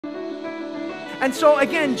And so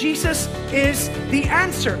again, Jesus is the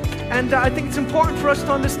answer. And I think it's important for us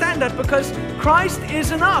to understand that, because Christ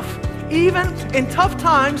is enough, even in tough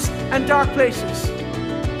times and dark places.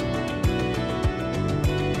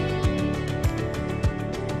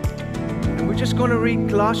 And we're just going to read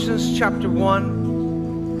Colossians chapter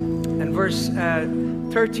 1 and verse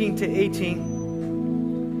 13 to 18.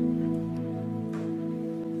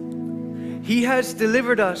 He has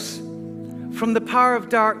delivered us from the power of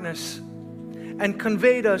darkness and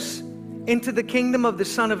conveyed us into the kingdom of the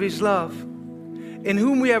Son of His love, in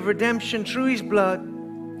whom we have redemption through His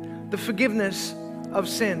blood, the forgiveness of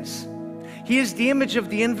sins. He is the image of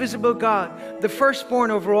the invisible God, the firstborn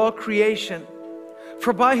over all creation.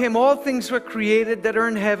 For by Him all things were created that are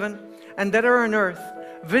in heaven and that are on earth,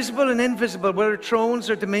 visible and invisible, whether thrones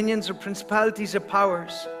or dominions or principalities or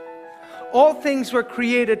powers. All things were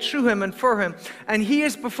created through Him and for Him, and He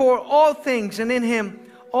is before all things, and in Him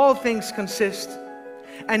all things consist.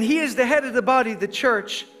 And He is the head of the body, the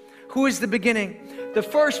church, who is the beginning, the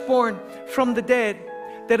firstborn from the dead,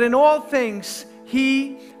 that in all things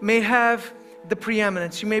He may have the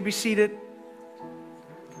preeminence. You may be seated.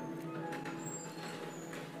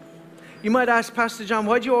 You might ask, Pastor John,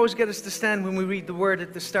 why do you always get us to stand when we read the word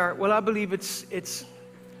at the start? Well, I believe it's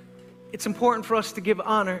important for us to give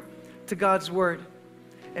honor to God's word.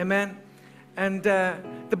 Amen. And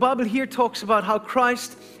the Bible here talks about how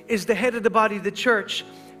Christ is the head of the body, the church,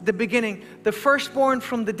 the beginning, the firstborn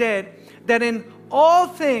from the dead, that in all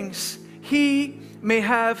things He may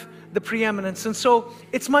have the preeminence. And so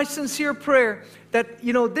it's my sincere prayer that,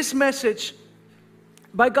 this message,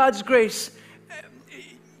 by God's grace,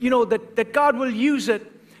 that God will use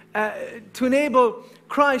it to enable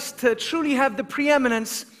Christ to truly have the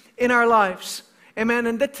preeminence in our lives. Amen.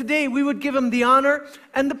 And that today we would give Him the honor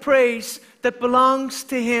and the praise that belongs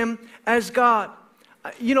to Him as God.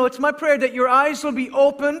 It's my prayer that your eyes will be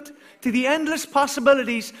opened to the endless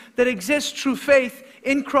possibilities that exist through faith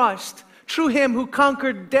in Christ, through Him who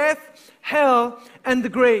conquered death, hell, and the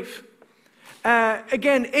grave.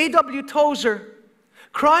 Again, A.W. Tozer,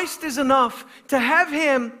 Christ is enough. To have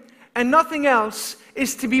Him and nothing else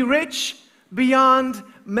is to be rich beyond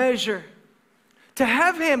measure. To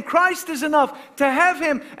have Him, Christ is enough. To have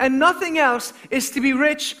Him and nothing else is to be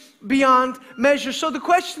rich beyond measure. So the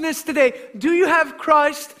question is today, do you have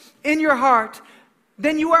Christ in your heart?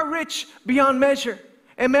 Then you are rich beyond measure.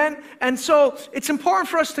 Amen? And so it's important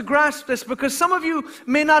for us to grasp this, because some of you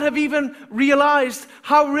may not have even realized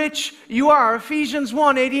how rich you are. Ephesians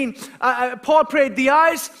 1:18, Paul prayed, the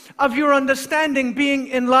eyes of your understanding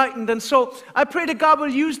being enlightened. And so I pray that God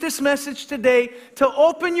will use this message today to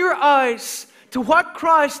open your eyes to what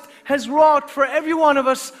Christ has wrought for every one of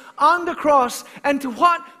us on the cross, and to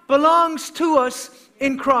what belongs to us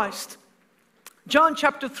in Christ. John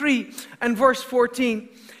chapter 3 and verse 14.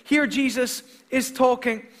 Here Jesus is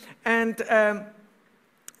talking, and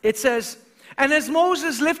it says, and as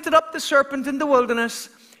Moses lifted up the serpent in the wilderness,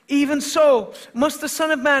 even so must the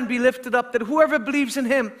Son of Man be lifted up, that whoever believes in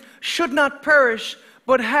Him should not perish,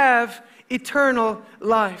 but have eternal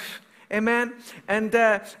life. Amen. And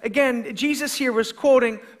again, Jesus here was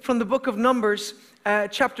quoting from the book of Numbers,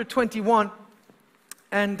 chapter 21.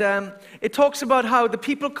 And it talks about how the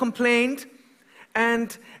people complained,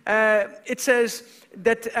 and it says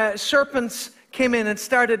that serpents came in and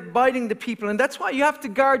started biting the people. And that's why you have to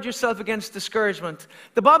guard yourself against discouragement.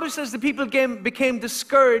 The Bible says the people became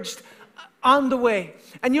discouraged on the way.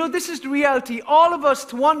 And this is the reality. All of us,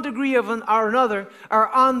 to one degree or another, are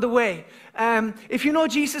on the way. If you know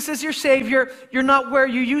Jesus as your Savior, you're not where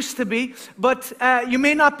you used to be, but you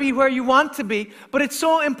may not be where you want to be. But it's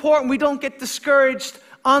so important we don't get discouraged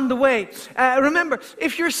on the way. Remember,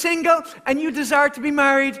 if you're single and you desire to be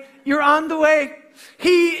married, you're on the way.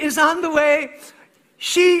 He is on the way.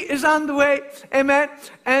 She is on the way. Amen.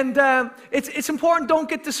 And it's important, don't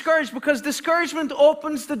get discouraged, because discouragement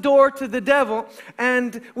opens the door to the devil.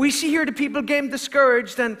 And we see here the people getting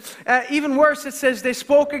discouraged. And even worse, it says they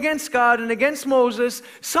spoke against God and against Moses.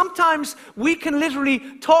 Sometimes we can literally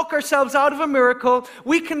talk ourselves out of a miracle.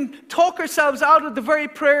 We can talk ourselves out of the very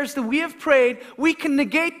prayers that we have prayed. We can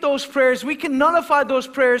negate those prayers. We can nullify those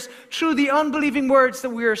prayers through the unbelieving words that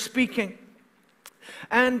we are speaking.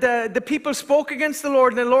 And the people spoke against the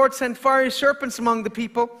Lord, and the Lord sent fiery serpents among the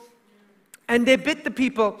people, and they bit the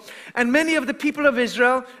people, and many of the people of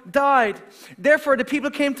Israel died. Therefore the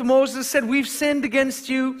people came to Moses and said, we've sinned against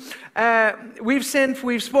you. We've sinned, for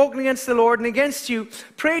we've spoken against the Lord and against you.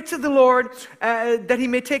 Pray to the Lord that He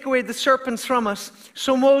may take away the serpents from us.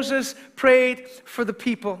 So Moses prayed for the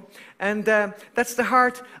people. And that's the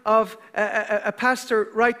heart of a pastor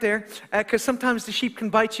right there, because sometimes the sheep can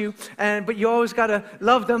bite you, but you always got to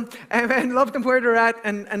love them and love them where they're at,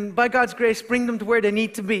 and by God's grace, bring them to where they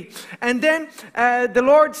need to be. And then the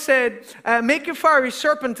Lord said, make a fiery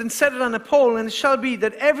serpent and set it on a pole, and it shall be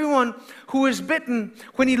that everyone who is bitten,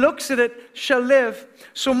 when he looks at it, shall live.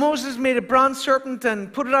 So Moses made a bronze serpent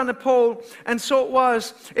and put it on a pole, and so it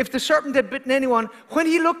was. If the serpent had bitten anyone, when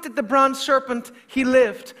he looked at the bronze serpent, he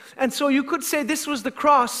lived. And so you could say this was the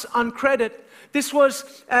cross on credit. This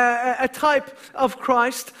was a type of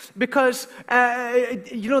Christ because,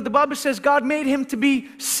 the Bible says God made him to be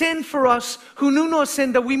sin for us who knew no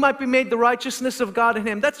sin, that we might be made the righteousness of God in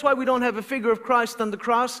him. That's why we don't have a figure of Christ on the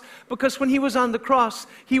cross, because when he was on the cross,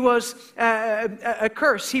 he was a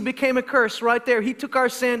curse. He became a curse right there. He took our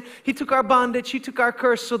sin, he took our bondage, he took our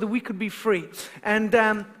curse so that we could be free. And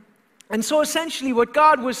so essentially what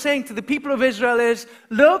God was saying to the people of Israel is,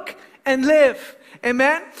 look and live.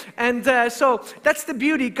 Amen? And so that's the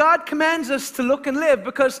beauty. God commands us to look and live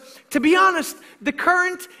because, to be honest, the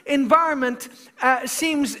current environment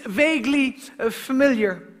seems vaguely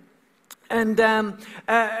familiar. And,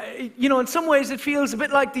 in some ways it feels a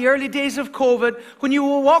bit like the early days of COVID. When you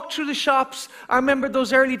will walk through the shops, I remember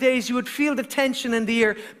those early days, you would feel the tension in the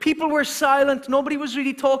air. People were silent. Nobody was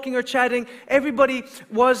really talking or chatting. Everybody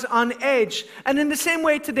was on edge. And in the same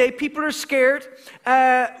way today, people are scared.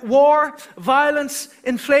 War, violence,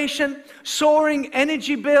 inflation, soaring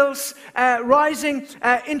energy bills, rising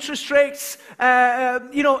interest rates,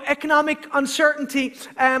 economic uncertainty.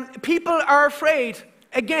 People are afraid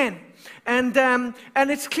again. And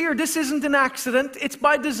it's clear this isn't an accident. It's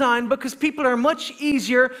by design because people are much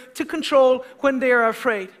easier to control when they are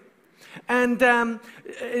afraid. And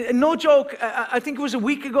no joke, I think it was a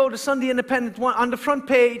week ago, the Sunday Independent, on the front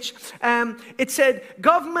page, it said,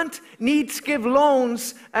 government needs to give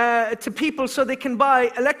loans to people so they can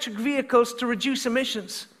buy electric vehicles to reduce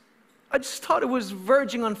emissions. I just thought it was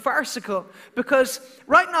verging on farcical because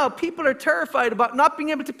right now people are terrified about not being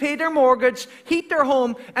able to pay their mortgage, heat their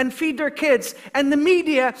home, and feed their kids. And the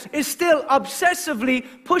media is still obsessively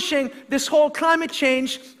pushing this whole climate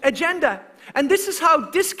change agenda. And this is how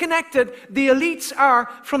disconnected the elites are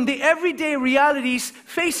from the everyday realities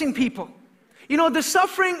facing people. The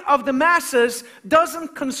suffering of the masses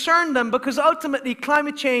doesn't concern them because ultimately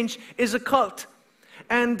climate change is a cult.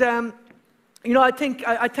 And I thank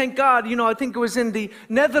God, I think it was in the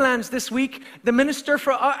Netherlands this week, the Minister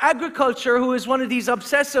for Agriculture, who is one of these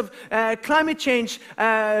obsessive climate change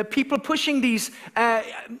people pushing these,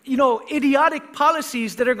 idiotic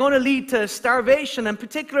policies that are going to lead to starvation, and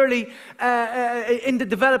particularly in the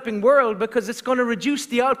developing world, because it's going to reduce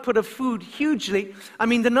the output of food hugely. I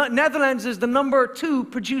mean, the Netherlands is the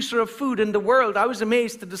 #2 producer of food in the world. I was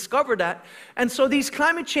amazed to discover that. And so these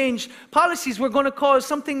climate change policies were going to cause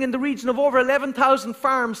something in the region of over 11,000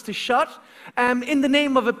 farms to shut in the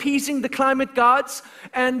name of appeasing the climate gods.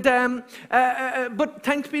 And but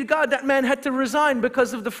thanks be to God, that man had to resign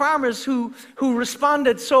because of the farmers who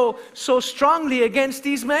responded so strongly against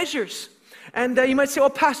these measures. And you might say, oh,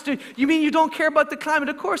 Pastor, you mean you don't care about the climate?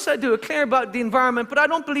 Of course I do. I care about the environment, but I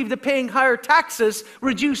don't believe that paying higher taxes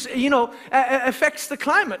affects the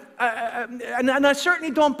climate. And I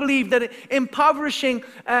certainly don't believe that impoverishing,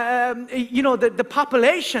 the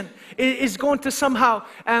population is going to somehow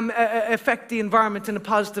affect the environment in a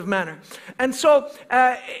positive manner. And so,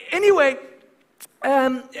 anyway,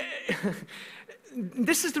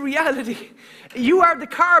 this is the reality. You are the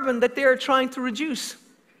carbon that they are trying to reduce.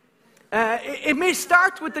 It may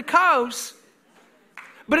start with the cows,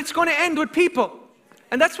 but it's going to end with people.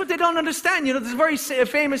 And that's what they don't understand. There's a very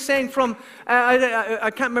famous saying from,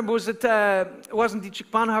 I can't remember, it wasn't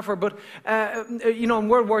Dietrich Bonhoeffer, but, in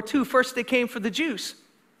World War II, first they came for the Jews.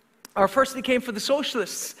 Or first they came for the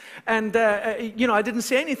socialists. And, I didn't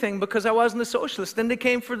say anything because I wasn't a socialist. Then they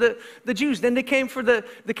came for the Jews. Then they came for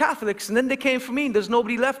the Catholics. And then they came for me. And there's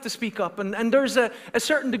nobody left to speak up. And there's a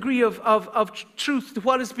certain degree of truth to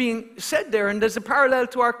what is being said there. And there's a parallel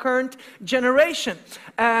to our current generation.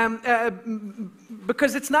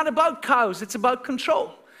 Because it's not about cows. It's about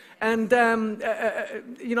control. And,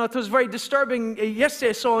 it was very disturbing.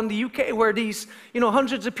 Yesterday I saw in the UK where these,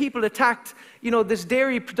 hundreds of people attacked, this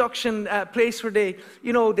dairy production place where they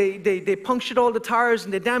punctured all the tires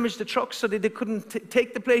and they damaged the trucks so that they couldn't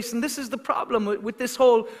take the place. And this is the problem with this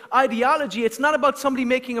whole ideology. It's not about somebody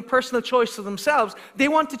making a personal choice for themselves. They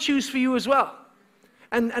want to choose for you as well.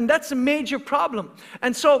 And that's a major problem.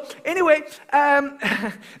 And so, anyway,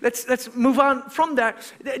 let's move on from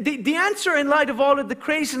that. The answer, in light of all of the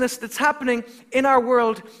craziness that's happening in our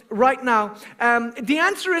world right now, the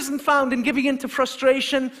answer isn't found in giving in to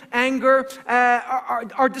frustration, anger,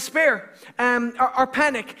 or despair, or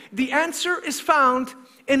panic. The answer is found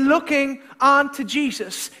in looking on to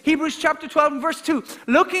Jesus. Hebrews chapter 12 and verse 2.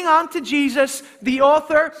 Looking on to Jesus, the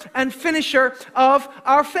author and finisher of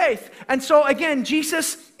our faith. And so again,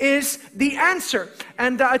 Jesus is the answer.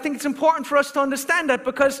 And I think it's important for us to understand that,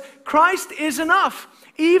 because Christ is enough,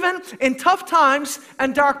 even in tough times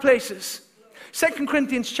and dark places. 2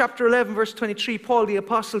 Corinthians chapter 11 verse 23, Paul the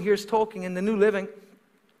apostle here is talking in the New Living.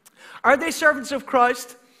 Are they servants of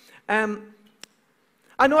Christ?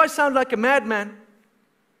 I know I sound like a madman,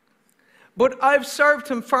 but I've served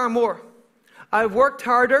him far more. I've worked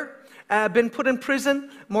harder, been put in prison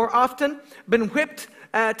more often, been whipped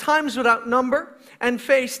times without number, and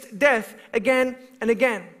faced death again and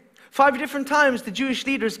again. 5 different times the Jewish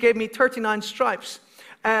leaders gave me 39 stripes.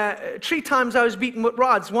 3 times I was beaten with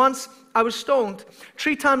rods. Once I was stoned.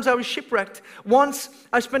 3 times I was shipwrecked. Once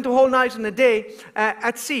I spent a whole night and a day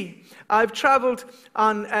at sea. I've traveled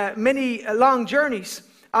on many long journeys.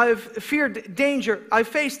 I've feared danger. I've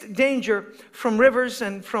faced danger from rivers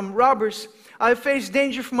and from robbers. I've faced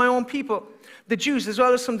danger from my own people, the Jews, as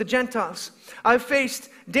well as from the Gentiles. I've faced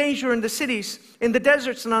danger in the cities, in the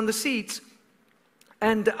deserts, and on the seas.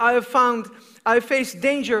 And I've faced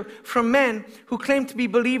danger from men who claim to be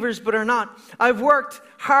believers but are not. I've worked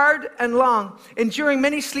hard and long, enduring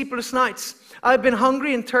many sleepless nights. I've been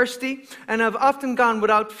hungry and thirsty, and I've often gone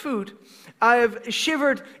without food. I have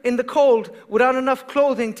shivered in the cold without enough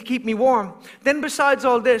clothing to keep me warm. Then besides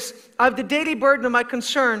all this, I have the daily burden of my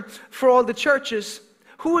concern for all the churches.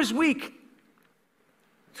 Who is weak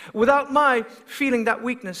without my feeling that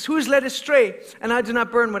weakness? Who is led astray and I do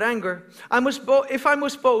not burn with anger? If I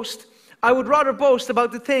must boast, I would rather boast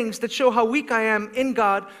about the things that show how weak I am in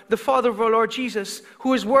God, the Father of our Lord Jesus,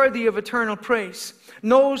 who is worthy of eternal praise.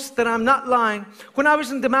 Knows that I'm not lying. When I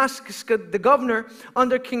was in Damascus, the governor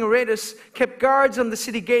under King Aretas kept guards on the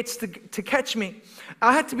city gates to catch me.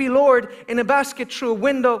 I had to be lowered in a basket through a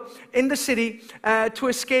window in the city to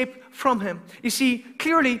escape from him. You see,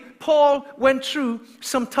 clearly, Paul went through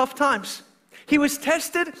some tough times. He was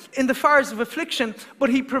tested in the fires of affliction, but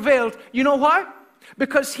he prevailed. You know why?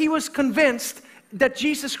 Because he was convinced that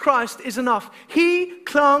Jesus Christ is enough. He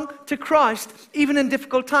clung to Christ even in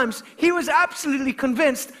difficult times. He was absolutely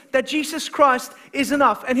convinced that Jesus Christ is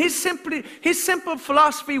enough. And his simple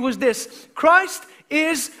philosophy was this: Christ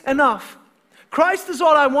is enough. Christ is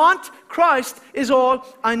all I want. Christ is all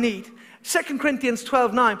I need. 2 Corinthians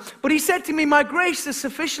 12:9. But he said to me, my grace is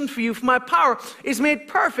sufficient for you, for my power is made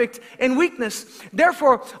perfect in weakness.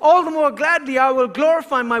 Therefore, all the more gladly I will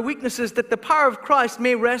glorify my weaknesses, that the power of Christ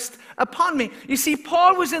may rest upon me. You see,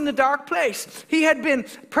 Paul was in the dark place. He had been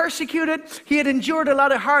persecuted. He had endured a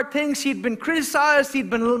lot of hard things. He'd been criticized.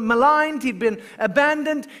 He'd been maligned. He'd been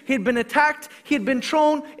abandoned. He'd been attacked. He'd been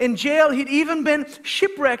thrown in jail. He'd even been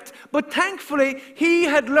shipwrecked. But thankfully, he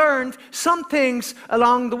had learned some things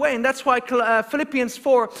along the way. And that's why Philippians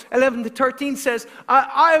 4:11-13 says,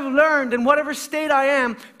 I have learned in whatever state I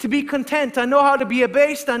am to be content. I know how to be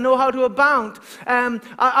abased. I know how to abound.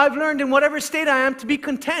 I've learned in whatever state I am to be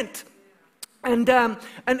content.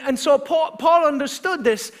 And so Paul understood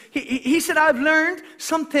this. He said, I've learned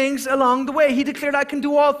some things along the way. He declared, I can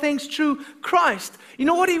do all things through Christ. You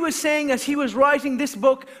know what he was saying as he was writing this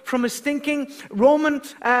book from a stinking Roman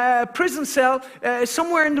prison cell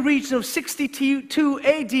somewhere in the region of 62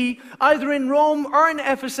 AD, either in Rome or in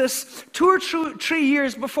Ephesus, 2 or 3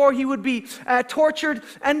 years before he would be tortured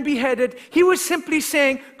and beheaded. He was simply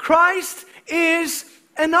saying, Christ is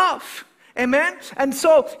enough. Amen? And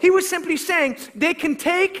so he was simply saying, they can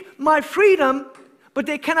take my freedom, but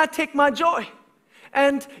they cannot take my joy.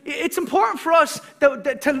 And it's important for us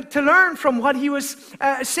to learn from what he was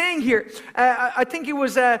saying here. I think it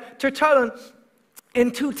was Tertullian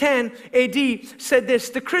in 210 AD said this: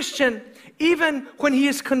 the Christian, even when he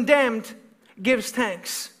is condemned, gives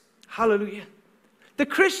thanks. Hallelujah. The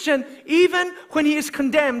Christian, even when he is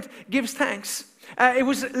condemned, gives thanks. It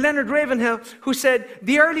was Leonard Ravenhill who said,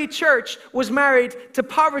 the early church was married to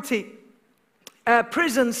poverty,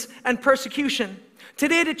 prisons, and persecution.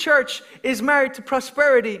 Today the church is married to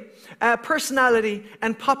prosperity, personality,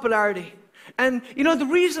 and popularity. And you know, the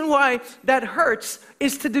reason why that hurts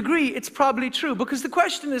is, to degree, it's probably true. Because the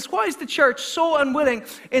question is, why is the church so unwilling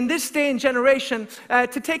in this day and generation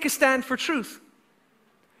to take a stand for truth?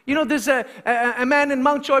 You know, there's a man in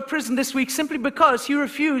Mountjoy prison this week simply because he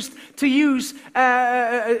refused to use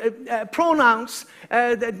pronouns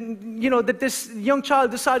that this young child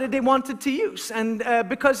decided they wanted to use. And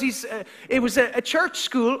because it was a church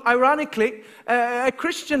school, ironically, a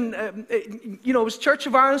Christian, it was Church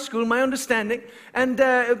of Ireland school, my understanding. And,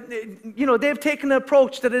 they've taken an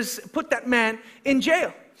approach that has put that man in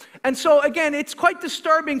jail. And so, again, it's quite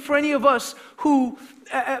disturbing for any of us who,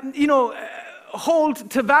 hold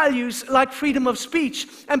to values like freedom of speech,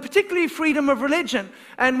 and particularly freedom of religion.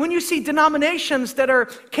 And when you see denominations that are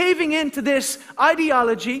caving into this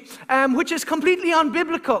ideology, which is completely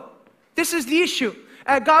unbiblical, this is the issue.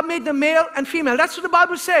 God made them male and female. That's what the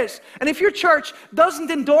Bible says. And if your church doesn't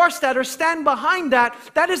endorse that or stand behind that,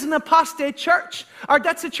 that is an apostate church, or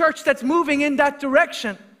that's a church that's moving in that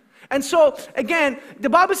direction. And so, again, the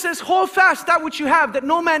Bible says, hold fast that which you have, that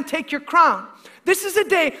no man take your crown. This is a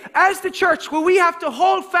day as the church where we have to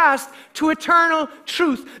hold fast to eternal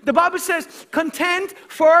truth. The Bible says, contend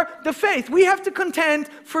for the faith. We have to contend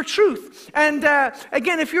for truth. And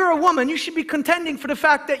again, if you're a woman, you should be contending for the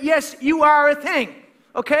fact that, yes, you are a thing.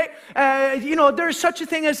 Okay? There's such a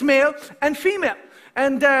thing as male and female.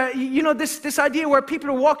 And, this idea where people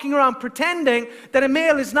are walking around pretending that a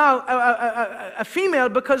male is now a female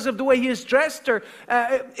because of the way he is dressed, or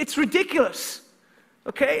it's ridiculous.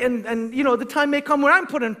 Okay, and the time may come when I'm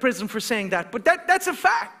put in prison for saying that, but that's a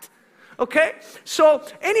fact. Okay, so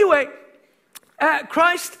anyway,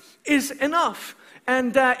 Christ is enough,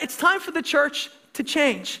 and it's time for the church to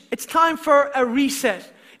change. It's time for a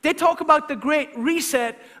reset. They talk about the great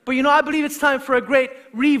reset, but I believe it's time for a great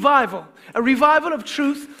revival. A revival of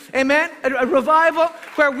truth, amen? A revival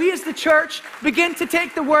where we as the church begin to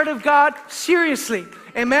take the Word of God seriously.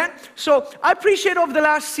 Amen? So I appreciate over the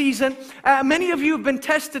last season, many of you have been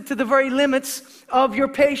tested to the very limits of your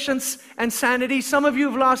patience and sanity. Some of you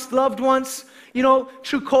have lost loved ones,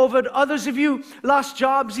 through COVID. Others of you lost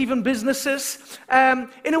jobs, even businesses.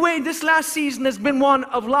 In a way, this last season has been one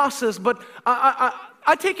of losses, but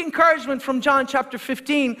I take encouragement from John chapter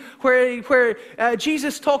 15, where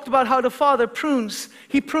Jesus talked about how the Father prunes.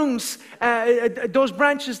 He prunes those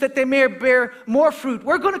branches that they may bear more fruit.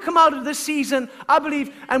 We're going to come out of this season, I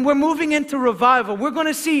believe, and we're moving into revival. We're going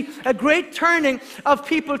to see a great turning of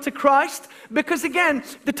people to Christ. Because again,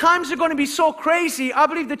 the times are going to be so crazy. I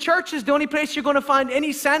believe the church is the only place you're going to find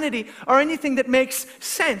any sanity or anything that makes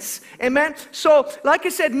sense. Amen? So, like I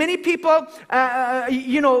said, many people,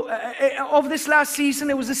 over this last season,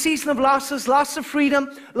 it was a season of losses, loss of freedom,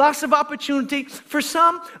 loss of opportunity. For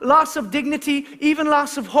some, loss of dignity, even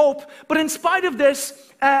loss of hope. But in spite of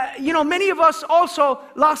this, many of us also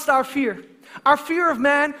lost our fear. Our fear of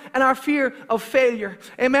man and our fear of failure.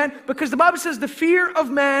 Amen? Because the Bible says the fear of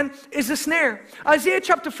man is a snare. Isaiah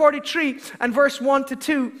chapter 43 and verse 1 to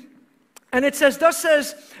 2. And it says, thus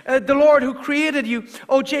says the Lord who created you,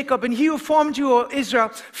 O Jacob, and he who formed you, O Israel.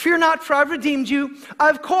 Fear not, for I've redeemed you.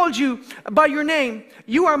 I've called you by your name.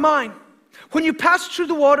 You are mine. When you pass through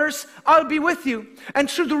the waters, I'll be with you. And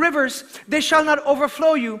through the rivers, they shall not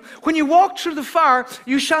overflow you. When you walk through the fire,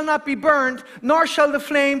 you shall not be burned, nor shall the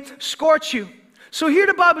flame scorch you. So here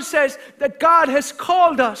the Bible says that God has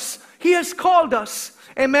called us. He has called us.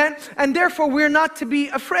 Amen. And therefore, we're not to be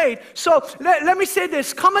afraid. So let me say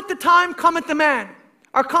this. Come at the time, come at the man.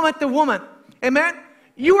 Or come at the woman. Amen.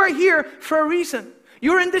 You are here for a reason.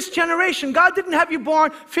 You're in this generation. God didn't have you born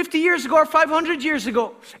 50 years ago or 500 years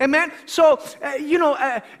ago. Amen? So,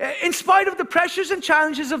 in spite of the pressures and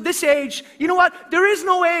challenges of this age, you know what? There is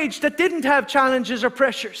no age that didn't have challenges or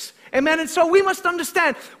pressures. Amen? And so we must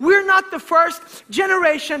understand, we're not the first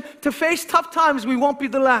generation to face tough times. We won't be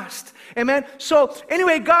the last. Amen? So,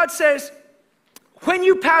 anyway, God says, when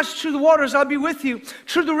you pass through the waters, I'll be with you.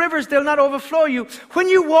 Through the rivers, they'll not overflow you. When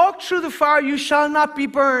you walk through the fire, you shall not be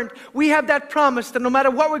burned. We have that promise that no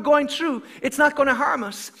matter what we're going through, it's not going to harm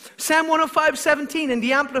us. Psalm 105:17 in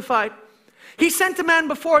the Amplified. He sent a man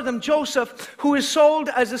before them, Joseph, who is sold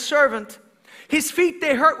as a servant. His feet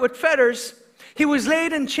they hurt with fetters. He was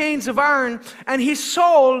laid in chains of iron, and his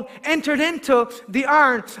soul entered into the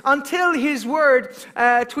iron until his word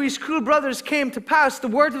to his cruel brothers came to pass. The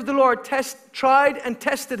word of the Lord tried and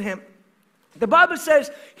tested him. The Bible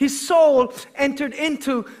says his soul entered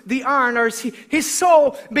into the iron, or his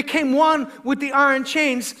soul became one with the iron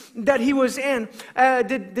chains that he was in.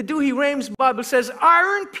 The Douay-Rheims Bible says,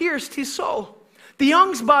 iron pierced his soul. The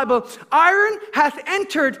Young's Bible, iron hath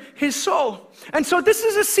entered his soul. And so this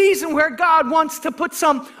is a season where God wants to put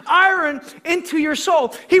some iron into your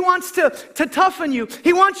soul. He wants to toughen you.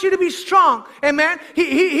 He wants you to be strong. Amen.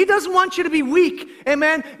 He doesn't want you to be weak.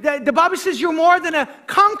 Amen. The Bible says you're more than a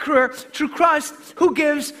conqueror through Christ who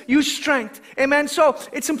gives you strength. Amen. So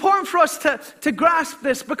it's important for us to grasp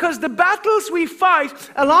this, because the battles we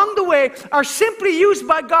fight along the way are simply used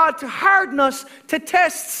by God to harden us to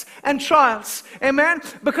tests and trials. Amen.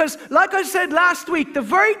 Because like I said last week, the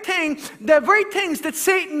very things that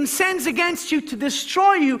Satan sends against you to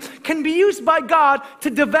destroy you can be used by God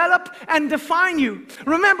to develop and define you.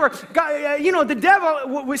 Remember, the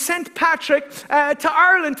devil sent Patrick to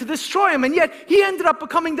Ireland to destroy him, and yet he ended up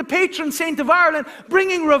becoming the patron saint of Ireland,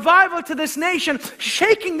 bringing revival to this nation,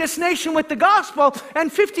 shaking this nation with the gospel.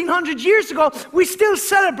 And 1,500 years ago, we still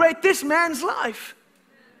celebrate this man's life.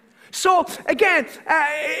 So again,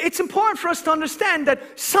 it's important for us to understand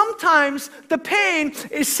that sometimes the pain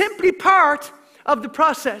is simply part of the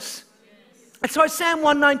process. That's why Psalm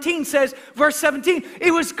 119 says, verse 17,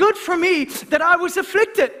 it was good for me that I was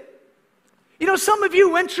afflicted. You know, some of you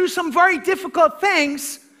went through some very difficult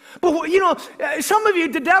things, but some of you,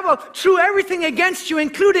 the devil threw everything against you,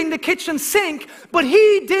 including the kitchen sink, but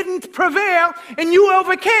he didn't prevail, and you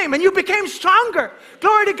overcame, and you became stronger.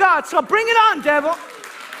 Glory to God. So bring it on, devil.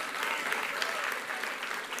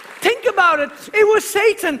 Think about it. It was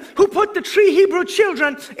Satan who put the 3 Hebrew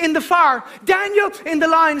children in the fire, Daniel in the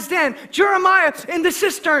lion's den, Jeremiah in the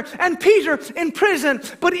cistern, and Peter in prison.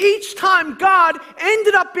 But each time God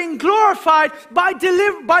ended up being glorified by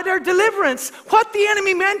their deliverance. What the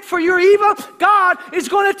enemy meant for your evil, God is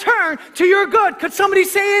going to turn to your good. Could somebody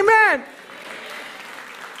say amen?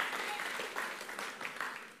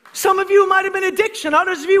 Some of you might have been addiction.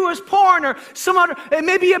 Others of you was porn, or some other,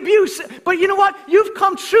 maybe abuse. But you know what? You've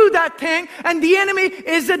come through that thing, and the enemy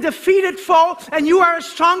is a defeated foe, and you are a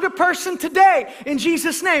stronger person today in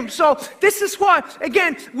Jesus' name. So this is why,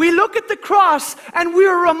 again, we look at the cross and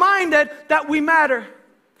we're reminded that we matter.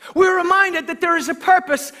 We're reminded that there is a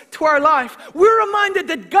purpose to our life. We're reminded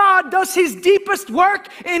that God does His deepest work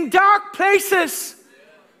in dark places.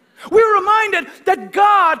 We're reminded that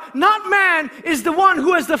God, not man, is the one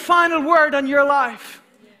who has the final word on your life.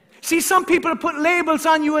 See, some people have put labels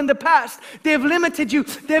on you in the past. They've limited you.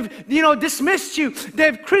 They've, dismissed you.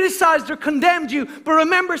 They've criticized or condemned you. But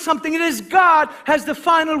remember something. It is God has the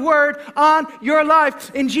final word on your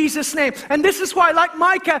life in Jesus' name. And this is why, like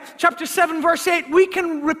Micah chapter 7, verse 8, we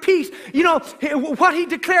can repeat, what he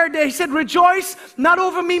declared there. He said, rejoice not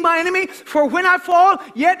over me, my enemy, for when I fall,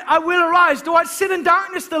 yet I will arise. Though I sit in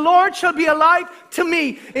darkness, the Lord shall be a light to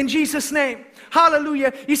me in Jesus' name.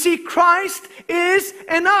 Hallelujah. You see, Christ is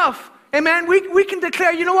enough. Amen. We can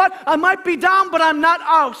declare, you know what? I might be down, but I'm not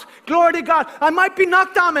out. Glory to God. I might be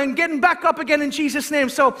knocked down and getting back up again in Jesus' name.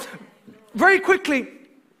 So, very quickly,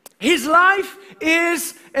 His life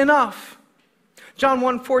is enough. John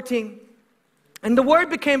 1:14. And the Word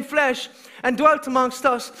became flesh and dwelt amongst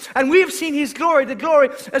us. And we have seen His glory, the glory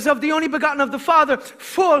as of the only begotten of the Father,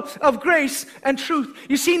 full of grace and truth.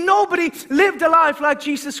 You see, nobody lived a life like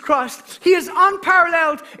Jesus Christ. He is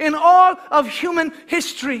unparalleled in all of human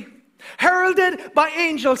history. Heralded by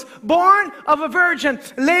angels, born of a virgin,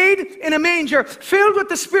 laid in a manger, filled with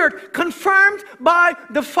the Spirit, confirmed by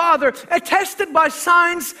the Father, attested by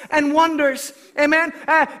signs and wonders. Amen.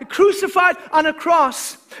 Crucified on a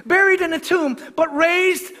cross, buried in a tomb, but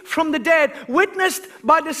raised from the dead, witnessed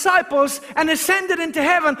by disciples, and ascended into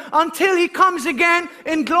heaven until He comes again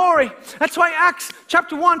in glory. That's why Acts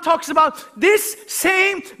chapter 1 talks about this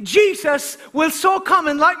same Jesus will so come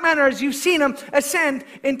in like manner as you've seen Him ascend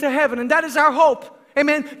into heaven. And that is our hope.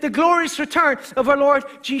 Amen. The glorious return of our Lord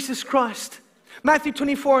Jesus Christ. Matthew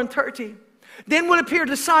 24:30. Then will appear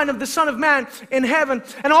the sign of the Son of Man in heaven,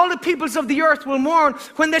 and all the peoples of the earth will mourn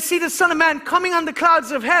when they see the Son of Man coming on the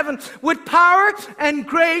clouds of heaven with power and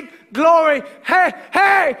great glory.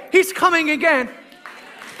 Hey, He's coming again.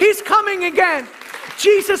 He's coming again.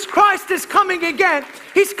 Jesus Christ is coming again.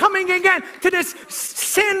 He's coming again to this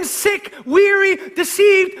sin-sick, weary,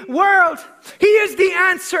 deceived world. He is the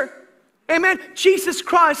answer. Amen. Jesus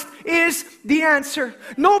Christ is the answer.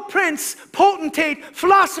 No prince, potentate,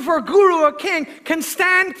 philosopher, guru, or king can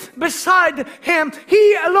stand beside Him.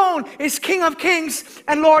 He alone is King of kings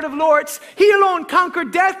and Lord of lords. He alone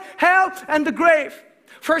conquered death, hell, and the grave.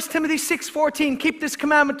 1 Timothy 6:14, keep this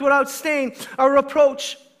commandment without stain or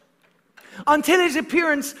reproach until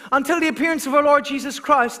the appearance of our Lord Jesus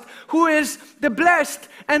Christ, who is the blessed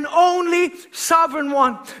and only sovereign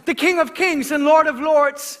one, the King of kings and Lord of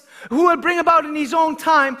lords. who will bring about in his own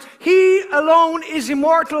time. He alone is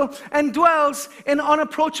immortal and dwells in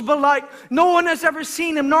unapproachable light. No one has ever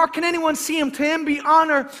seen him, nor can anyone see him. To him be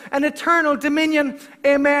honor and eternal dominion.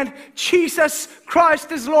 Amen. Jesus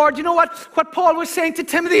Christ is Lord. You know what Paul was saying to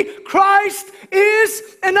Timothy? Christ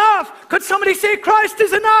is enough. Could somebody say Christ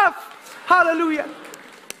is enough? Hallelujah.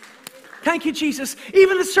 Thank you, Jesus.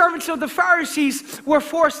 Even the servants of the Pharisees were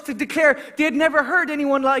forced to declare they had never heard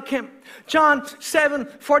anyone like him. John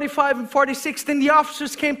 7:45 and 46. Then the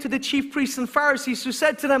officers came to the chief priests and Pharisees, who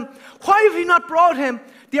said to them, "Why have you not brought him?"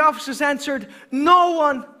 The officers answered, "No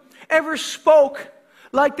one ever spoke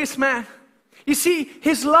like this man." You see,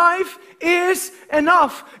 his life is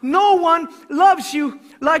enough. No one loves you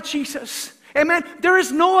like Jesus. Amen. There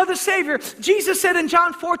is no other Savior. Jesus said in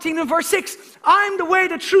John 14 and verse 6, "I'm the way,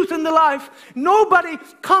 the truth, and the life. Nobody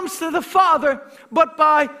comes to the Father but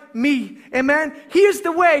by me." Amen. He is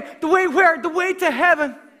the way. The way where? The way to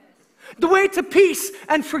heaven. The way to peace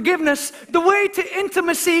and forgiveness. The way to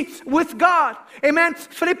intimacy with God. Amen.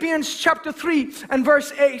 Philippians chapter 3 and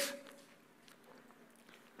verse 8.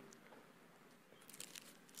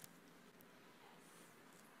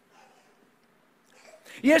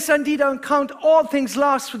 "Yes, indeed, I count all things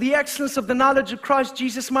lost for the excellence of the knowledge of Christ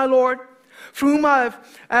Jesus my Lord, for whom I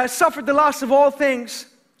have suffered the loss of all things,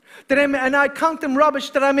 and I count them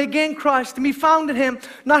rubbish, that I may gain Christ and be found in him,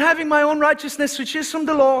 not having my own righteousness which is from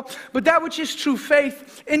the law, but that which is through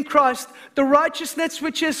faith in Christ, the righteousness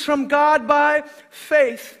which is from God by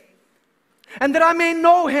faith. And that I may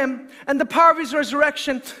know him and the power of his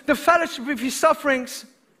resurrection, the fellowship of his sufferings,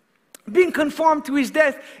 being conformed to his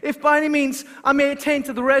death, if by any means I may attain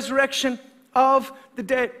to the resurrection of the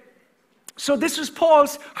dead." So this was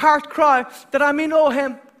Paul's heart cry, that I may know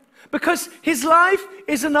him, because his life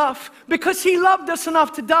is enough, because he loved us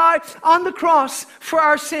enough to die on the cross for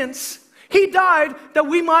our sins. He died that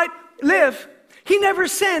we might live. He never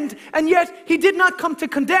sinned, and yet he did not come to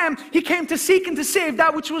condemn. He came to seek and to save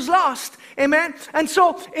that which was lost. Amen. And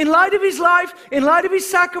so, in light of his life, in light of his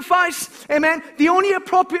sacrifice, amen, the only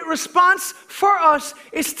appropriate response for us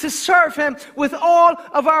is to serve him with all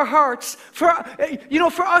of our hearts. For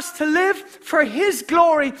us to live for his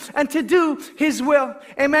glory and to do his will.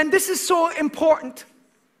 Amen. This is so important.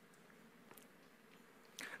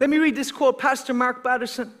 Let me read this quote, Pastor Mark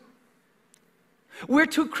Batterson. "We're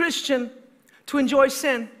too Christian to enjoy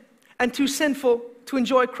sin, and too sinful to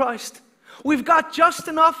enjoy Christ. We've got just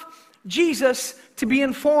enough Jesus to be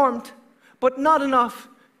informed, but not enough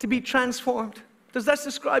to be transformed." Does that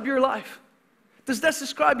describe your life? Does that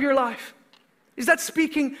describe your life? Is that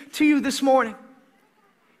speaking to you this morning?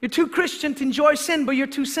 You're too Christian to enjoy sin, but you're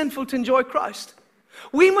too sinful to enjoy Christ.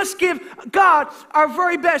 We must give God our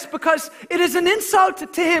very best, because it is an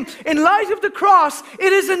insult to him. In light of the cross,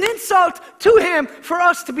 it is an insult to him for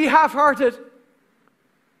us to be half-hearted.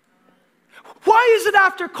 Why is it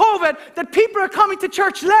after COVID that people are coming to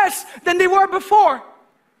church less than they were before?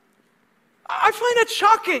 I find that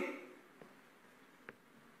shocking.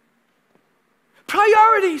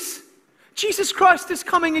 Priorities. Jesus Christ is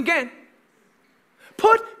coming again.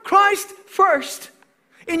 Put Christ first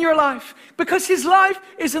in your life, because his life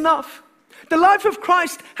is enough. The life of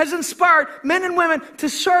Christ has inspired men and women to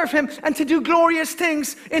serve him and to do glorious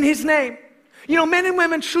things in his name. You know, men and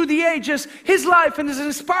women through the ages, his life has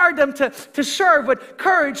inspired them to serve with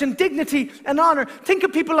courage and dignity and honor. Think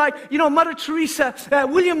of people like, Mother Teresa,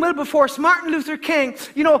 William Wilberforce, Martin Luther King,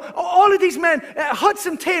 all of these men,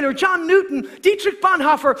 Hudson Taylor, John Newton, Dietrich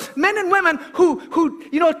Bonhoeffer, men and women who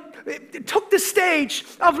took the stage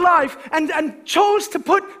of life and chose to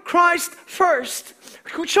put Christ first,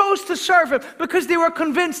 who chose to serve him because they were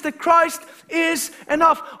convinced that Christ is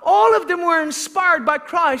enough. All of them were inspired by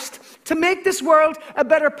Christ to make this world a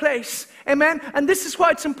better place. Amen. And this is why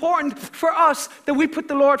it's important for us that we put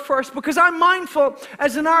the Lord first, because I'm mindful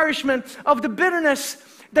as an Irishman of the bitterness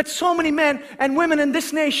that so many men and women in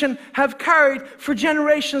this nation have carried for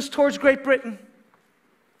generations towards Great Britain.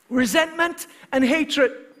 Resentment and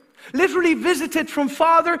hatred, literally visited from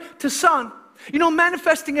father to son.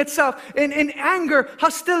 Manifesting itself in anger,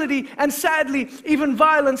 hostility, and sadly, even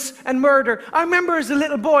violence and murder. I remember as a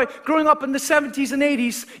little boy growing up in the 70s and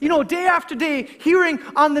 80s, day after day, hearing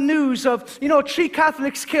on the news of, 3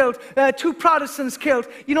 Catholics killed, 2 Protestants killed,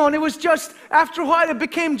 and it was just, after a while, it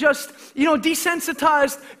became just,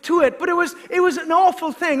 desensitized to it. But it was an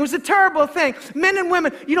awful thing. It was a terrible thing. Men and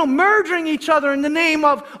women, murdering each other in the name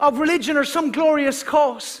of religion or some glorious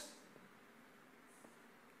cause.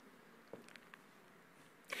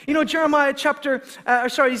 Ezekiel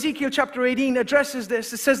chapter 18 addresses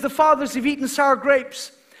this. It says, "The fathers have eaten sour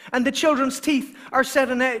grapes, and the children's teeth are set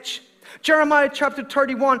on edge. Jeremiah chapter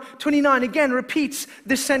 31:29 again repeats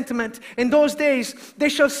this sentiment. In those days they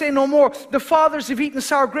shall say no more, the fathers have eaten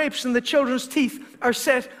sour grapes and the children's teeth are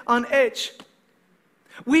set on edge.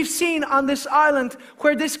 We've seen on this island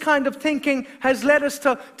where this kind of thinking has led us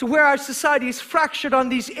to where our society is fractured on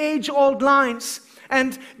these age-old lines.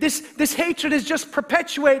 And this hatred is just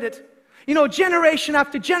perpetuated, you know, generation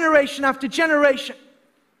after generation after generation.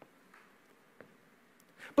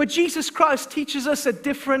 But Jesus Christ teaches us a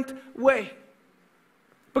different way.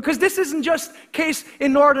 Because this isn't just case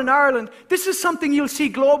in Northern Ireland. This is something you'll see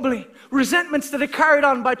globally. Resentments that are carried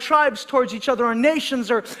on by tribes towards each other, or nations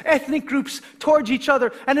or ethnic groups towards each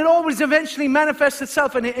other. And it always eventually manifests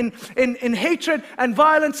itself in hatred and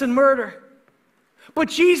violence and murder. But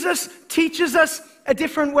Jesus teaches us a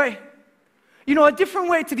different way. You know, a different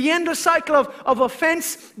way to the endless cycle of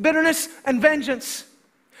offense, bitterness, and vengeance.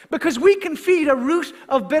 Because we can feed a root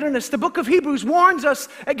of bitterness. The book of Hebrews warns us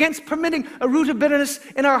against permitting a root of bitterness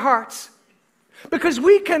in our hearts. Because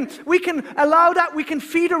we can allow that, we can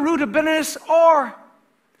feed a root of bitterness, or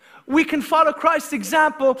we can follow Christ's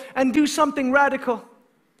example and do something radical.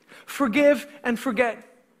 Forgive and forget.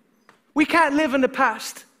 We can't live in the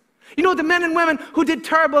past. You know, the men and women who did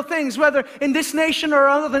terrible things, whether in this nation or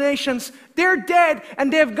other nations, they're dead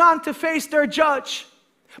and they've gone to face their judge.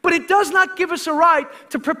 But it does not give us a right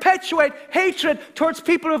to perpetuate hatred towards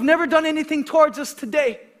people who have never done anything towards us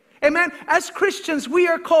today. Amen? As Christians, we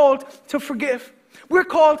are called to forgive. We're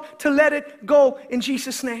called to let it go in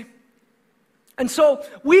Jesus' name. And so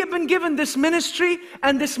we have been given this ministry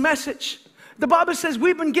and this message. The Bible says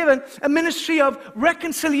we've been given a ministry of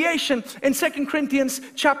reconciliation in 2 Corinthians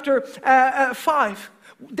chapter 5.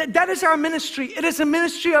 That is our ministry. It is a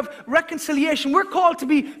ministry of reconciliation. We're called to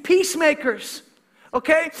be peacemakers.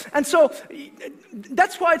 Okay? And so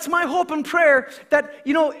that's why it's my hope and prayer that,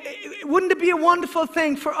 you know, wouldn't it be a wonderful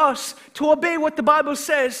thing for us to obey what the Bible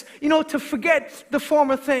says, you know, to forget the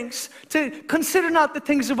former things, to consider not the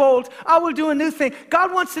things of old. I will do a new thing.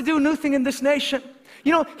 God wants to do a new thing in this nation.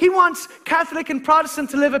 You know, He wants Catholic and Protestant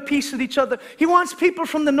to live at peace with each other. He wants people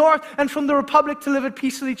from the North and from the Republic to live at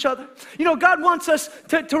peace with each other. You know, God wants us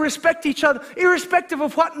to respect each other, irrespective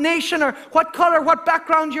of what nation or what color, what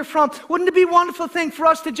background you're from. Wouldn't it be a wonderful thing for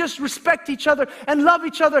us to just respect each other and love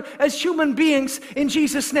each other as human beings in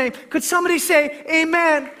Jesus' name? Could somebody say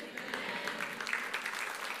amen?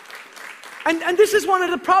 And this is one of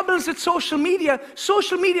the problems with social media.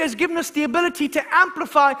 Social media has given us the ability to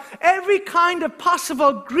amplify every kind of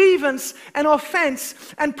possible grievance and offense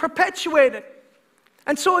and perpetuate it.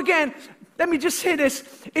 And so again, let me just say this.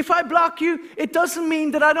 If I block you, it doesn't mean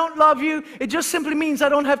that I don't love you. It just simply means I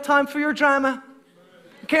don't have time for your drama.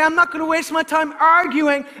 Okay, I'm not going to waste my time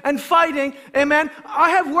arguing and fighting. Amen. I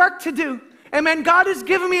have work to do. Amen. God has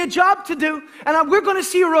given me a job to do, and we're going to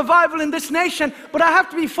see a revival in this nation, but I have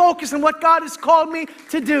to be focused on what God has called me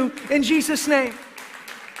to do in Jesus' name.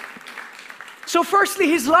 So firstly,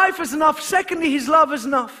 His life is enough. Secondly, His love is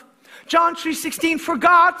enough. John 3:16, for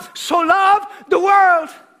God so loved the world.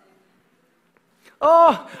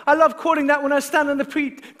 Oh, I love quoting that when I stand on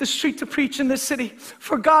the street to preach in this city.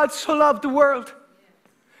 For God so loved the world.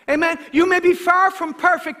 Amen. You may be far from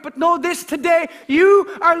perfect, but know this today,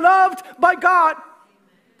 you are loved by God.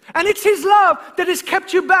 And it's His love that has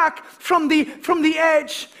kept you back from the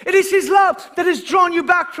edge. It is His love that has drawn you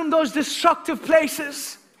back from those destructive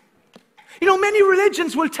places. You know, many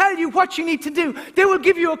religions will tell you what you need to do. They will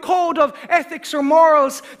give you a code of ethics or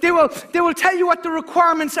morals. They will tell you what the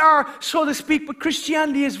requirements are, so to speak, but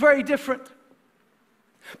Christianity is very different.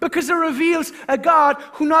 Because it reveals a God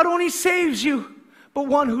who not only saves you, but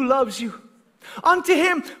one who loves you. Unto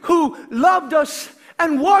Him who loved us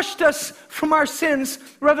and washed us from our sins.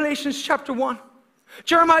 Revelation chapter 1.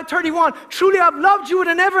 Jeremiah 31. Truly I've loved you with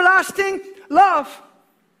an everlasting love.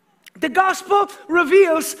 The gospel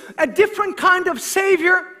reveals a different kind of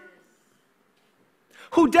Savior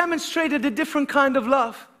who demonstrated a different kind of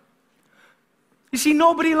love. You see,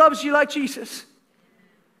 nobody loves you like Jesus.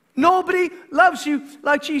 Nobody loves you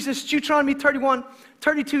like Jesus. Deuteronomy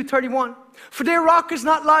 32:31. For their rock is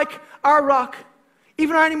not like our rock,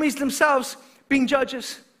 even our enemies themselves being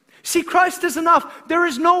judges. See, Christ is enough. There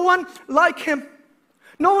is no one like Him.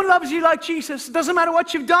 No one loves you like Jesus. It doesn't matter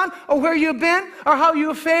what you've done or where you've been or how you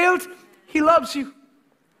have failed. He loves you.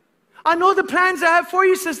 I know the plans I have for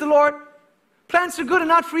you, says the Lord. Plans are good and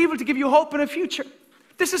not for evil, to give you hope and a future.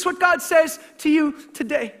 This is what God says to you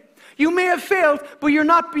today. You may have failed, but you're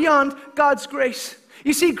not beyond God's grace.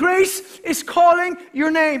 You see, grace is calling your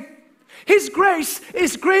name. His grace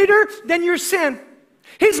is greater than your sin.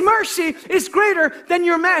 His mercy is greater than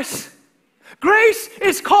your mess. Grace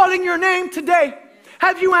is calling your name today.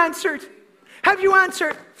 Have you answered? Have you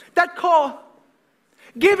answered that call?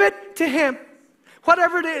 Give it to him,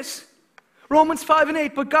 whatever it is. Romans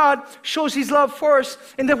 5:8, but God shows his love for us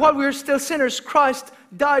in that while we were still sinners, Christ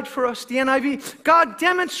died for us. The NIV, God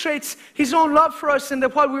demonstrates his own love for us in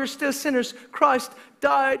that while we were still sinners, Christ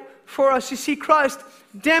died for us. You see, Christ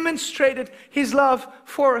demonstrated his love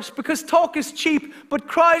for us, because talk is cheap, but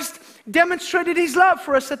Christ demonstrated his love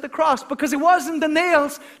for us at the cross, because it wasn't the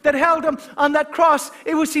nails that held him on that cross.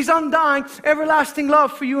 It was his undying, everlasting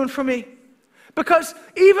love for you and for me. Because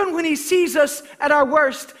even when he sees us at our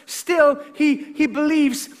worst, still he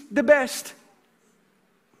believes the best.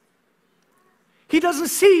 He doesn't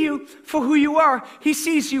see you for who you are. He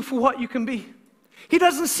sees you for what you can be. He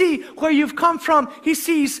doesn't see where you've come from. He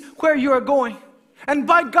sees where you are going. And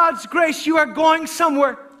by God's grace, you are going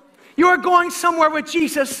somewhere. You are going somewhere with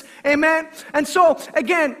Jesus. Amen. And so,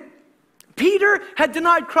 again, Peter had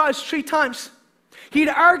denied Christ 3 times. He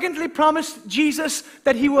had arrogantly promised Jesus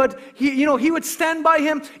that he would stand by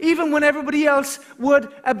him even when everybody else would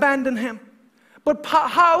abandon him. But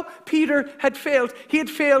how Peter had failed. He had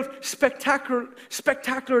failed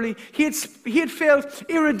spectacularly. He had failed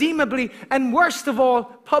irredeemably, and worst of all,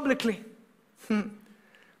 publicly.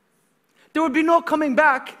 There would be no coming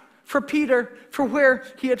back for Peter for where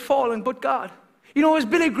he had fallen but God. You know, as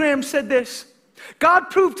Billy Graham said this, God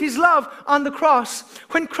proved his love on the cross.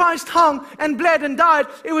 When Christ hung and bled and died,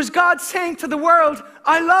 it was God saying to the world,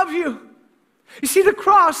 I love you. You see, the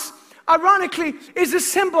cross, ironically, is a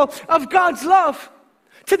symbol of God's love.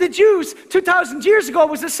 To the Jews 2,000 years ago, it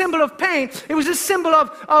was a symbol of pain. It was a symbol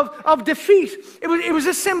of defeat. It was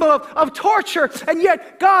a symbol of torture. And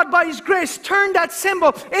yet, God, by his grace, turned that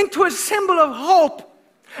symbol into a symbol of hope.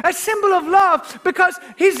 A symbol of love, because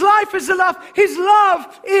his life is enough. His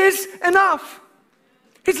love is enough.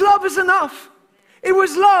 His love is enough. It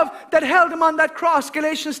was love that held him on that cross.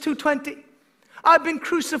 Galatians 2:20. I've been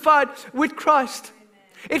crucified with Christ.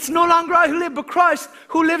 It's no longer I who live, but Christ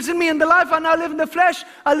who lives in me. And the life I now live in the flesh,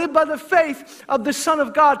 I live by the faith of the Son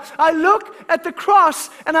of God. I look at the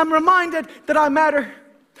cross and I'm reminded that I matter.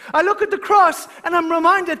 I look at the cross and I'm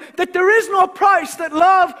reminded that there is no price that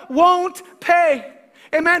love won't pay.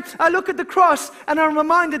 Amen. I look at the cross and I'm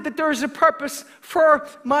reminded that there is a purpose for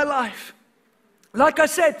my life. Like I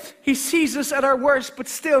said, he sees us at our worst, but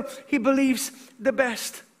still he believes the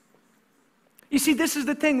best. You see, this is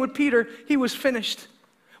the thing with Peter. He was finished.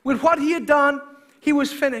 With what he had done, he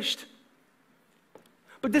was finished.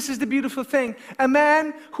 But this is the beautiful thing. A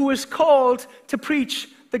man who was called to preach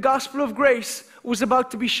the gospel of grace was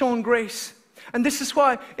about to be shown grace. And this is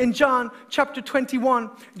why in John chapter 21,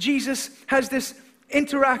 Jesus has this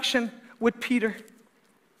interaction with Peter.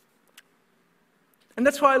 And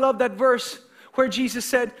that's why I love that verse where Jesus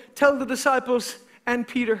said, tell the disciples and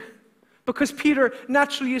Peter. Because Peter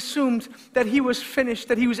naturally assumed that he was finished,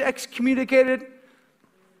 that he was excommunicated,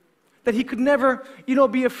 that he could never,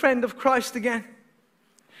 be a friend of Christ again.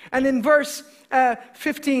 And in verse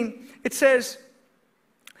 15, it says,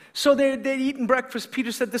 so they'd eaten breakfast.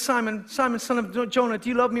 Peter said to Simon, Simon, son of Jonah, do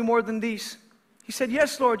you love me more than these? He said,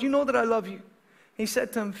 yes, Lord, you know that I love you. He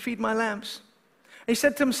said to him, feed my lambs. And he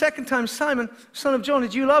said to him second time, Simon, son of Jonah,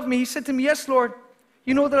 do you love me? He said to him, yes, Lord,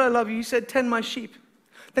 you know that I love you. He said, tend my sheep.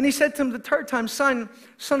 Then he said to him the third time, Simon,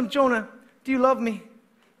 son of Jonah, do you love me?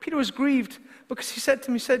 Peter was grieved because he said to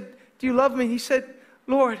him, he said, do you love me? He said,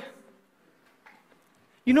 Lord,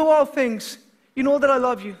 you know all things. You know that I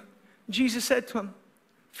love you. Jesus said to him,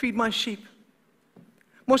 feed my sheep.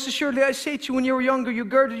 Most assuredly, I say to you, when you were younger, you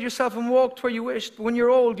girded yourself and walked where you wished. But when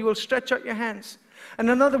you're old, you will stretch out your hands, and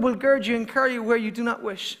another will gird you and carry you where you do not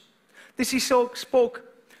wish. This he spoke,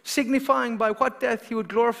 signifying by what death he would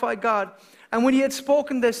glorify God. And when he had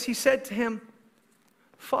spoken this, he said to him,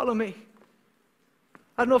 follow me.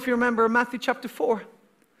 I don't know if you remember Matthew chapter 4.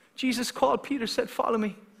 Jesus called Peter, said, follow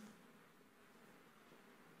me.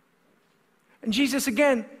 And Jesus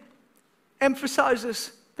again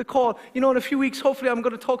emphasizes the call. In a few weeks, hopefully, I'm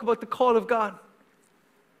going to talk about the call of God.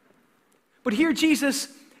 But here Jesus,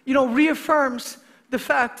 reaffirms the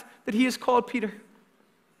fact that he has called Peter.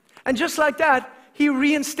 And just like that, he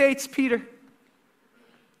reinstates Peter.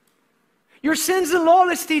 Your sins and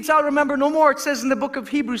lawless deeds I'll remember no more, it says in the book of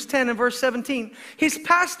Hebrews 10 and verse 17. His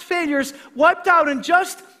past failures wiped out in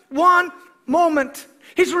just one moment.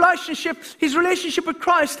 His relationship with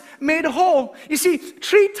Christ made whole. You see,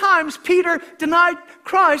 3 times Peter denied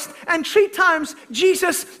Christ, and 3 times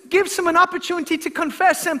Jesus gives him an opportunity to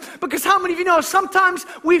confess him. Because how many of you know, sometimes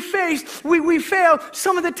we fail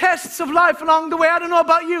some of the tests of life along the way. I don't know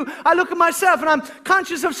about you. I look at myself and I'm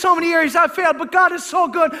conscious of so many areas I've failed, but God is so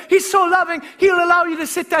good. He's so loving. He'll allow you to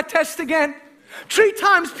sit that test again. 3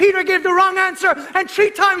 times Peter gave the wrong answer, and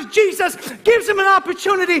 3 times Jesus gives him an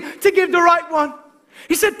opportunity to give the right one.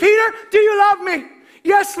 He said, Peter, do you love me?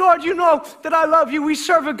 Yes, Lord, you know that I love you. We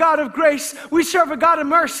serve a God of grace. We serve a God of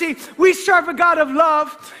mercy. We serve a God of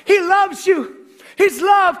love. He loves you. His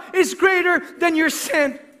love is greater than your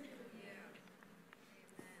sin.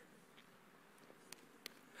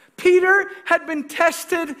 Peter had been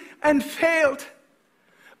tested and failed,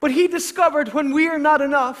 but he discovered when we are not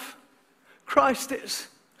enough, Christ is.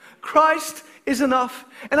 Christ is enough.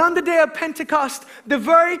 And on the day of Pentecost, the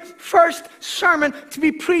very first sermon to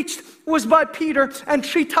be preached was by Peter, and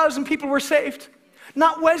 3,000 people were saved.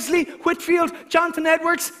 Not Wesley, Whitfield, Jonathan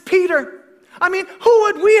Edwards, Peter. I mean, who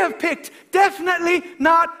would we have picked? Definitely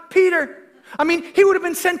not Peter. I mean, he would have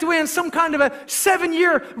been sent away in some kind of a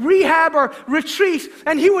 7-year rehab or retreat,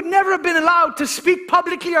 and he would never have been allowed to speak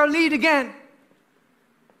publicly or lead again.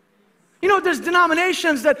 You know, there's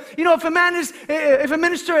denominations that, you know, if a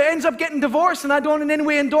minister ends up getting divorced, and I don't in any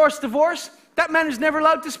way endorse divorce, that man is never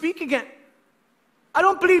allowed to speak again. I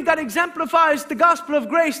don't believe that exemplifies the gospel of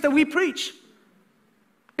grace that we preach.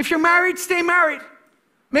 If you're married, stay married.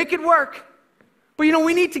 Make it work. But you know,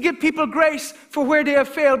 we need to give people grace for where they have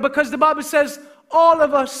failed, because the Bible says all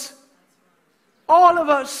of us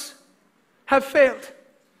have failed.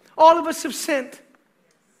 All of us have sinned.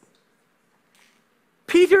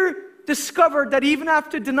 Peter discovered that even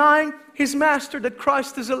after denying his master, that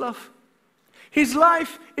Christ is enough. His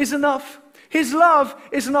life is enough. His love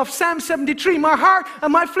is enough. Psalm 73, my heart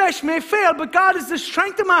and my flesh may fail, but God is the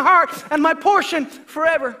strength of my heart and my portion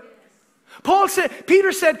forever.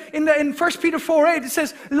 Peter said in 1 Peter 4:8, it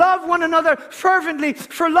says, love one another fervently,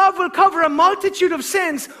 for love will cover a multitude of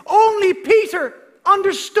sins. Only Peter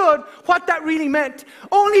understood what that really meant.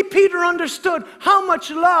 Only Peter understood how much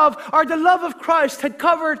love, or the love of Christ, had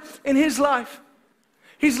covered in his life.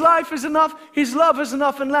 His life is enough. His love is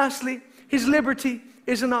enough. And lastly, his liberty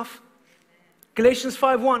is enough. Galatians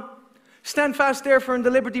 5:1, stand fast therefore in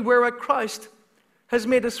the liberty wherewith Christ has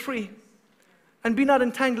made us free, and be not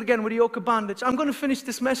entangled again with the yoke of bondage. I'm going to finish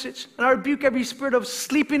this message, and I rebuke every spirit of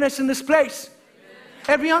sleepiness in this place.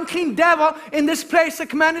 Every unclean devil in this place, I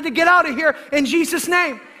command you to get out of here in Jesus'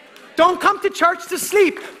 name. Don't come to church to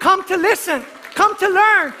sleep. Come to listen. Come to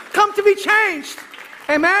learn. Come to be changed.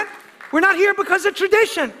 Amen? We're not here because of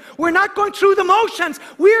tradition. We're not going through the motions.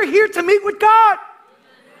 We're here to meet with God.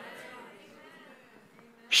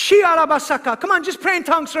 Come on, just pray in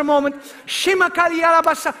tongues for a moment. Come on,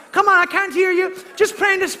 I can't hear you. Just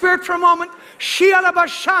pray in the Spirit for a moment. Come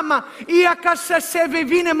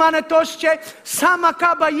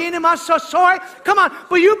on,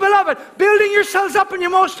 but you beloved, building yourselves up in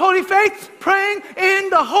your most holy faith, praying in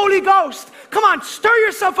the Holy Ghost. Come on, stir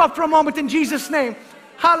yourself up for a moment in Jesus' name.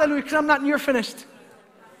 Hallelujah, because I'm not near finished.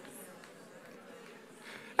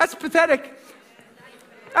 That's pathetic.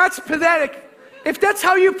 That's pathetic. If that's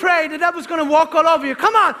how you pray, the devil's going to walk all over you.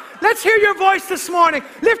 Come on, let's hear your voice this morning.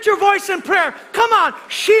 Lift your voice in prayer. Come on.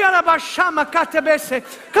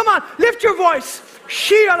 Come on, lift your voice.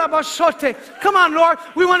 Come on, Lord.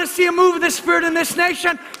 We want to see a move of the Spirit in this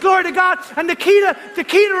nation. Glory to God. And the key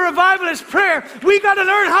to revival is prayer. We got to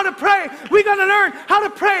learn how to pray. We got to learn how to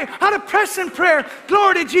pray, how to press in prayer.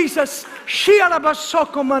 Glory to Jesus. If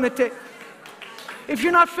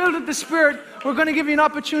you're not filled with the Spirit, we're going to give you an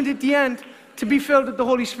opportunity at the end to be filled with the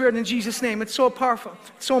Holy Spirit in Jesus' name. It's so powerful.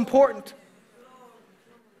 It's so important.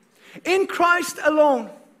 In Christ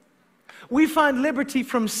alone, we find liberty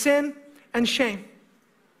from sin and shame.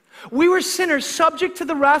 We were sinners subject to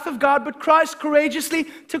the wrath of God, but Christ courageously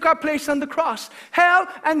took our place on the cross. Hell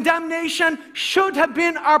and damnation should have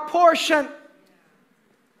been our portion.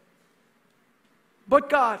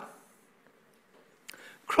 But God,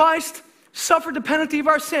 Christ suffered the penalty of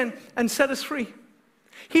our sin and set us free.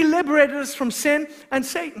 He liberated us from sin and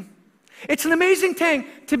Satan. It's an amazing thing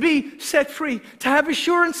to be set free, to have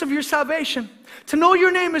assurance of your salvation, to know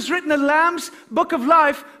your name is written in the Lamb's book of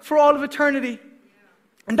life for all of eternity.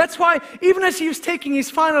 And that's why, even as he was taking his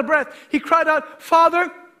final breath, he cried out, Father,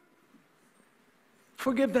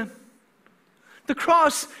 forgive them. The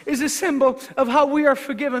cross is a symbol of how we are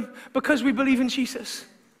forgiven because we believe in Jesus.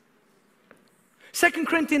 2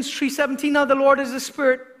 Corinthians 3:17, now the Lord is the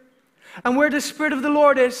Spirit, and where the Spirit of the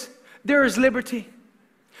Lord is, there is liberty.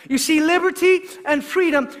 You see, liberty and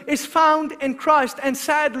freedom is found in Christ. And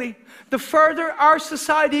sadly, the further our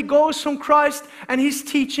society goes from Christ and his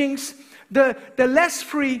teachings, the less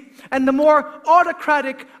free and the more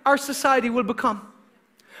autocratic our society will become.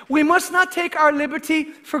 We must not take our liberty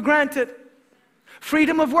for granted.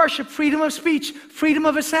 Freedom of worship, freedom of speech, freedom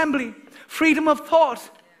of assembly, freedom of thought.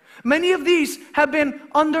 Many of these have been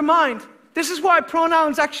undermined This is why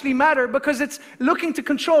pronouns actually matter, because it's looking to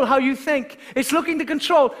control how you think. It's looking to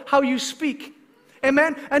control how you speak.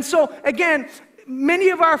 Amen? And so, again, many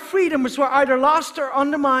of our freedoms were either lost or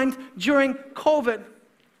undermined during COVID.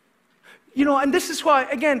 You know, and this is why,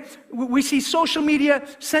 again, we see social media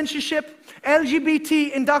censorship,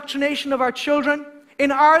 LGBT indoctrination of our children.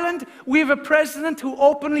 In Ireland, we have a president who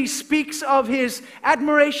openly speaks of his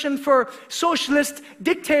admiration for socialist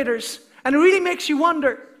dictators. And it really makes you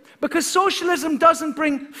wonder, because socialism doesn't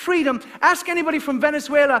bring freedom. Ask anybody from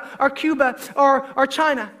Venezuela or Cuba or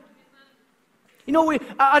China. You know,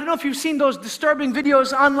 I don't know if you've seen those disturbing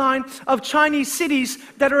videos online of Chinese cities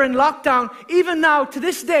that are in lockdown. Even now, to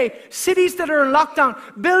this day, cities that are in lockdown,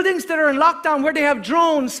 buildings that are in lockdown where they have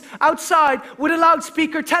drones outside with a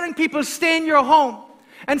loudspeaker telling people, stay in your home.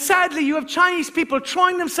 And sadly, you have Chinese people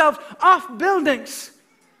throwing themselves off buildings.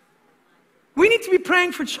 We need to be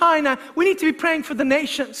praying for China. We need to be praying for the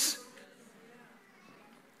nations.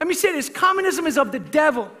 Let me say this, communism is of the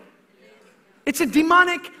devil. It's a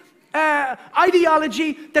demonic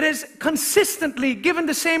ideology that has consistently given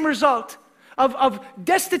the same result of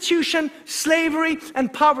destitution, slavery,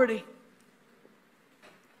 and poverty.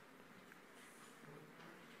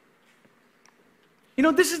 You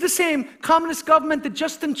know, this is the same communist government that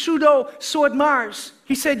Justin Trudeau so admires.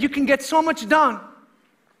 He said, you can get so much done.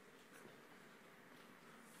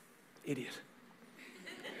 Idiot.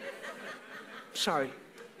 Sorry.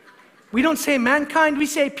 We don't say mankind, we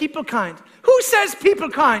say people kind. Who says people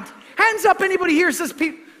kind? Hands up, anybody here says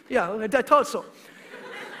people. Yeah, I thought so.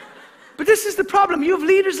 But this is the problem. You have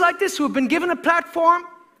leaders like this who have been given a platform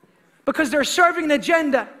because they're serving an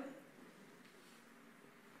agenda.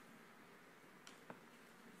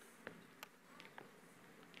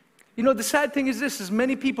 You know, the sad thing is this, is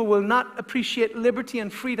many people will not appreciate liberty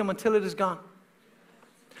and freedom until it is gone.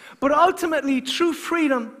 But ultimately, true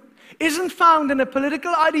freedom isn't found in a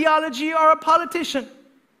political ideology or a politician.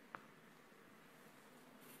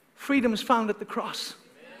 Freedom is found at the cross.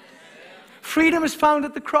 Freedom is found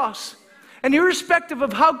at the cross. And irrespective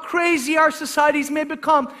of how crazy our societies may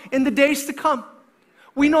become in the days to come,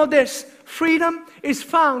 we know this, freedom is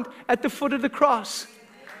found at the foot of the cross.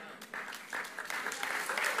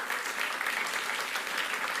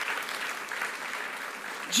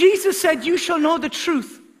 Jesus said, you shall know the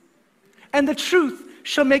truth, and the truth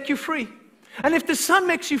shall make you free. And if the Son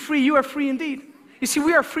makes you free, you are free indeed. You see,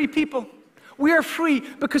 we are free people. We are free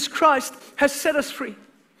because Christ has set us free.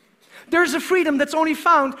 There's a freedom that's only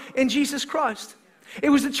found in Jesus Christ. It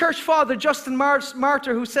was the church father, Justin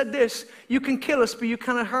Martyr, who said this, you can kill us, but you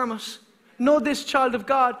cannot harm us. Know this, child of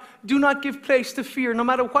God, do not give place to fear, no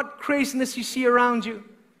matter what craziness you see around you.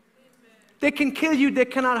 They can kill you, they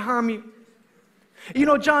cannot harm you. You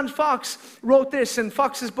know, John Fox wrote this in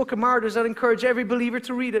Fox's Book of Martyrs. I'd encourage every believer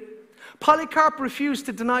to read it. Polycarp refused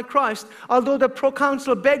to deny Christ, although the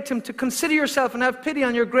proconsul begged him to consider yourself and have pity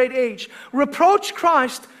on your great age. Reproach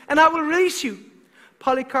Christ, and I will release you.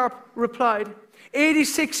 Polycarp replied,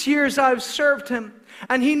 86 years I've served him,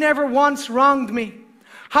 and he never once wronged me.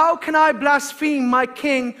 How can I blaspheme my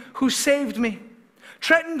king who saved me?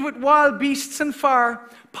 Threatened with wild beasts and fire,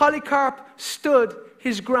 Polycarp stood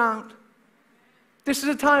his ground. This is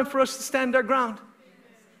a time for us to stand our ground.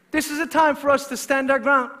 This is a time for us to stand our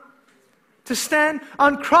ground. To stand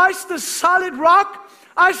on Christ, the solid rock,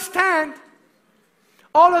 I stand.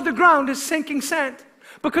 All of the ground is sinking sand.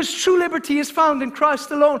 Because true liberty is found in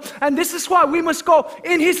Christ alone. And this is why we must go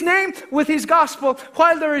in His name with His gospel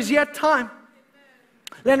while there is yet time.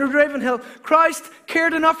 Leonard Ravenhill, Christ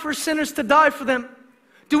cared enough for sinners to die for them.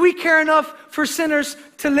 Do we care enough for sinners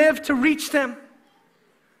to live to reach them?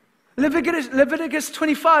 Leviticus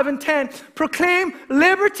 25:10, proclaim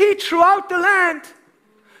liberty throughout the land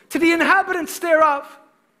to the inhabitants thereof.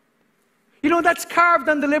 You know, that's carved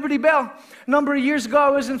on the Liberty Bell. A number of years ago, I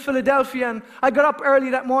was in Philadelphia, and I got up early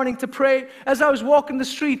that morning to pray. As I was walking the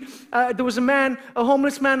street, there was a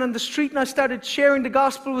homeless man on the street, and I started sharing the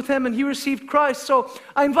gospel with him, and he received Christ. So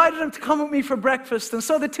I invited him to come with me for breakfast. And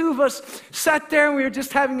so the two of us sat there, and we were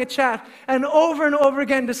just having a chat. And over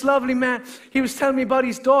again, this lovely man, he was telling me about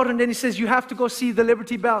his daughter, and then he says, you have to go see the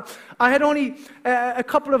Liberty Bell. I had only a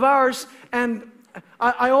couple of hours, and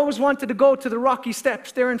I always wanted to go to the Rocky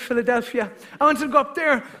Steps there in Philadelphia. I wanted to go up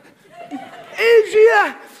there.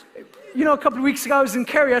 Adria! You know, a couple of weeks ago I was in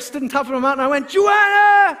Kerry. I stood on top of a mountain. I went,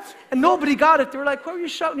 Joanna! And nobody got it. They were like, why were you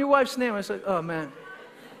shouting your wife's name? I said, oh man.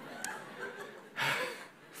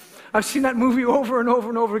 I've seen that movie over and over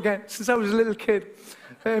and over again since I was a little kid.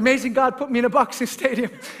 Amazing God put me in a boxing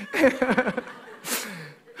stadium.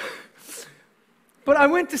 But I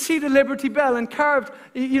went to see the Liberty Bell, and carved,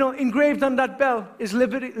 engraved on that bell is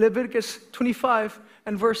Leviticus 25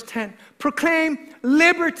 and verse 10. Proclaim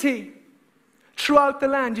liberty throughout the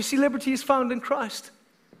land. You see, liberty is found in Christ.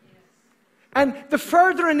 And the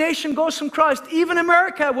further a nation goes from Christ, even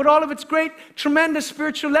America with all of its great, tremendous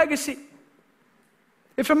spiritual legacy,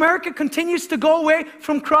 if America continues to go away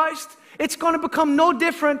from Christ, it's going to become no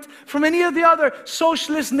different from any of the other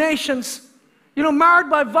socialist nations, marred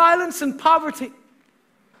by violence and poverty.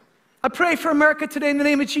 I pray for America today in the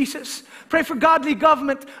name of Jesus. Pray for godly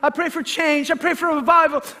government. I pray for change. I pray for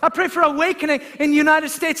revival. I pray for awakening in the United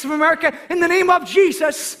States of America in the name of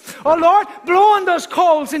Jesus. Oh Lord, blow on those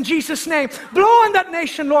coals in Jesus' name. Blow on that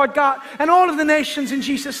nation, Lord God, and all of the nations in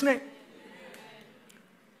Jesus' name.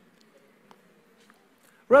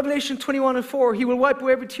 Revelation 21 and 4, He will wipe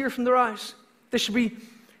away every tear from their eyes.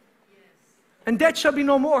 And death shall be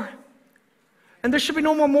no more. And there should be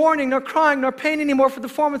no more mourning, nor crying, nor pain anymore, for the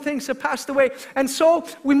former things have passed away. And so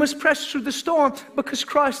we must press through the storm, because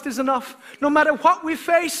Christ is enough. No matter what we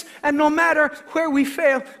face, and no matter where we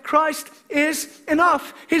fail, Christ is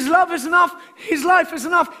enough. His love is enough. His life is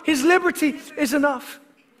enough. His liberty is enough.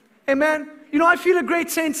 Amen. I feel a great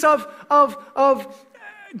sense of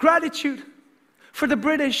gratitude for the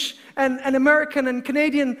British and American and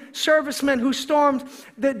Canadian servicemen who stormed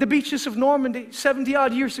the beaches of Normandy 70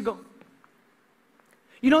 odd years ago.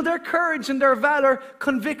 Their courage and their valor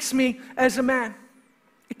convicts me as a man.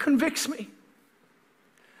 It convicts me.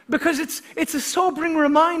 Because it's a sobering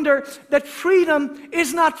reminder that freedom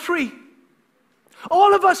is not free.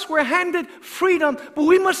 All of us were handed freedom, but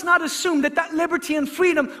we must not assume that liberty and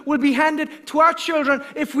freedom will be handed to our children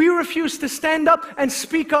if we refuse to stand up and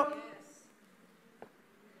speak up.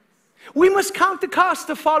 We must count the cost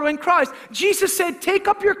of following Christ. Jesus said, take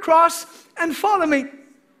up your cross and follow me.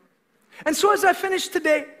 And so as I finish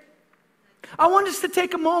today, I want us to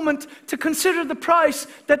take a moment to consider the price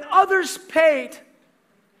that others paid,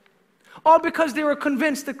 all because they were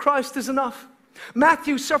convinced that Christ is enough.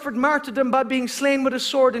 Matthew suffered martyrdom by being slain with a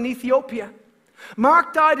sword in Ethiopia.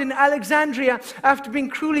 Mark died in Alexandria after being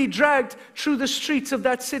cruelly dragged through the streets of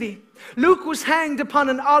that city. Luke was hanged upon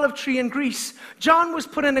an olive tree in Greece. John was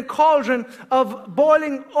put in a cauldron of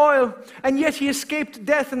boiling oil, and yet he escaped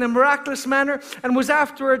death in a miraculous manner and was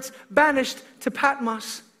afterwards banished to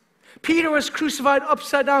Patmos. Peter was crucified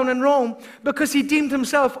upside down in Rome because he deemed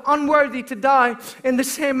himself unworthy to die in the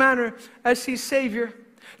same manner as his Savior.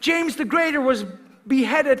 James the Greater was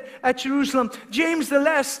beheaded at Jerusalem. James the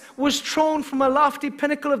Less was thrown from a lofty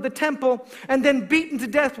pinnacle of the temple and then beaten to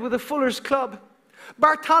death with a fuller's club.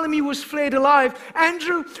 Bartholomew was flayed alive.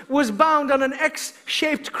 Andrew was bound on an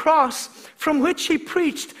X-shaped cross from which he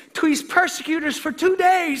preached to his persecutors for 2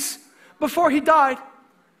 days before he died.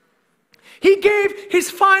 He gave his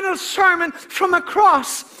final sermon from a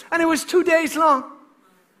cross, and it was 2 days long.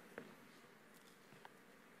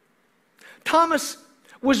 Thomas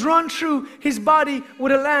was run through his body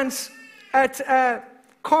with a lance at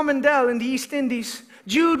Coromandel in the East Indies.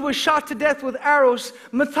 Jude was shot to death with arrows.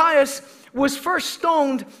 Matthias was first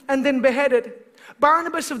stoned and then beheaded.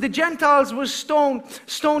 Barnabas of the Gentiles was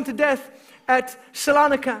stoned to death at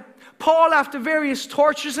Salonika. Paul, after various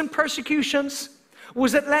tortures and persecutions,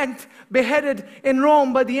 was at length beheaded in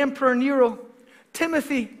Rome by the Emperor Nero.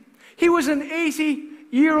 Timothy, he was an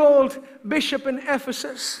 80-year-old bishop in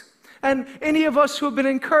Ephesus. And any of us who have been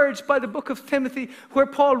encouraged by the book of Timothy, where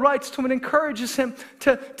Paul writes to him and encourages him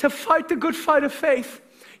to fight the good fight of faith,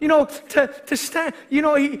 to stand,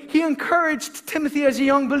 he encouraged Timothy as a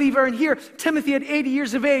young believer. And here, Timothy at 80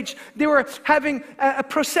 years of age, they were having a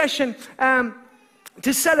procession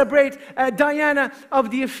to celebrate Diana of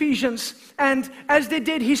the Ephesians. And as they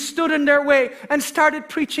did, he stood in their way and started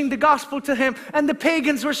preaching the gospel to him. And the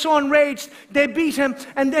pagans were so enraged, they beat him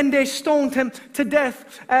and then they stoned him to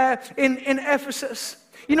death in Ephesus.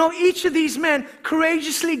 Each of these men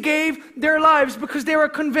courageously gave their lives because they were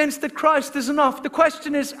convinced that Christ is enough. The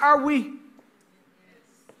question is, are we?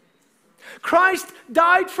 Christ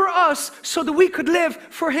died for us so that we could live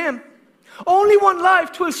for Him. Only one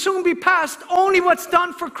life will soon be passed. Only what's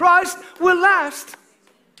done for Christ will last.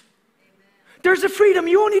 There's a freedom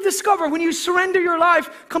you only discover when you surrender your life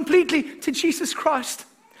completely to Jesus Christ.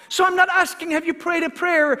 So I'm not asking, have you prayed a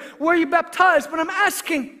prayer? Were you baptized? But I'm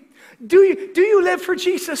asking, do you live for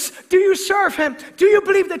Jesus? Do you serve Him? Do you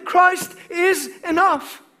believe that Christ is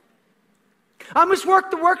enough? I must work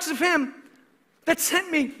the works of Him that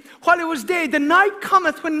sent me while it was day. The night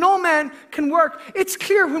cometh when no man can work. It's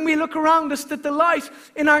clear when we look around us that the light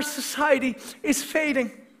in our society is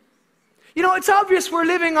fading. You know, it's obvious we're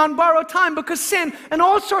living on borrowed time because sin and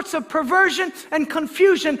all sorts of perversion and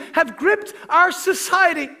confusion have gripped our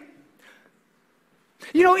society.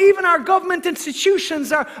 You know, even our government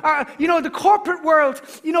institutions, you know, the corporate world,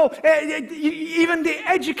 you know, even the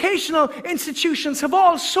educational institutions have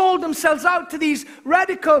all sold themselves out to these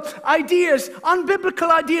radical ideas,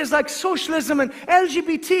 unbiblical ideas like socialism and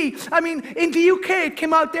LGBT. I mean, in the UK, it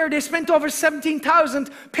came out there, they spent over 17,000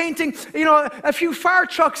 painting, you know, a few fire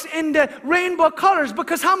trucks in the rainbow colors.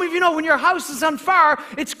 Because how many of you know when your house is on fire,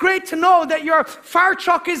 it's great to know that your fire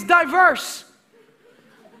truck is diverse.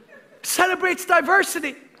 Celebrates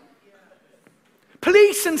diversity.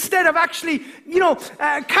 Police, instead of actually, you know,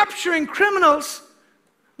 capturing criminals,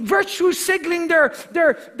 virtue signaling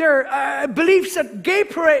their beliefs at gay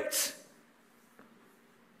parades.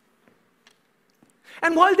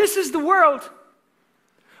 And while this is the world,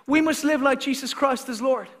 we must live like Jesus Christ is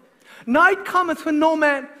Lord. Night cometh when no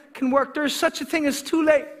man can work. There is such a thing as too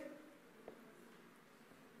late.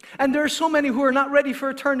 And there are so many who are not ready for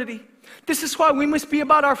eternity. This is why we must be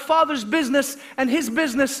about our Father's business, and His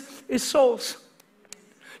business is souls.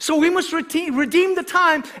 So we must redeem the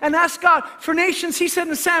time and ask God for nations. He said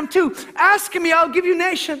in Psalm 2, ask me, I'll give you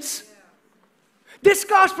nations. This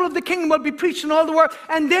gospel of the kingdom will be preached in all the world,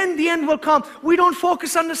 and then the end will come. We don't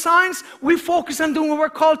focus on the signs. We focus on doing what we're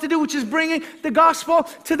called to do, which is bringing the gospel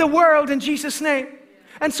to the world in Jesus' name.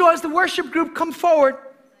 And so as the worship group come forward,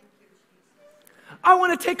 I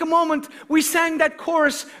want to take a moment. We sang that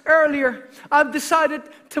chorus earlier. I've decided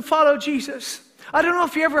to follow Jesus. I don't know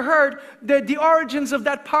if you ever heard the origins of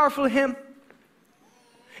that powerful hymn.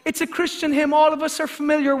 It's a Christian hymn all of us are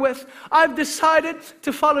familiar with. I've decided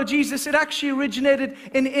to follow Jesus. It actually originated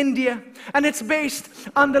in India. And it's based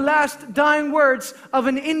on the last dying words of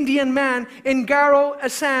an Indian man in Garo,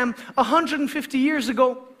 Assam, 150 years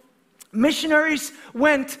ago. Missionaries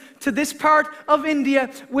went to this part of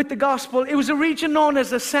India with the gospel. It was a region known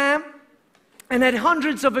as Assam and had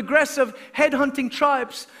hundreds of aggressive headhunting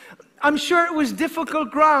tribes. I'm sure it was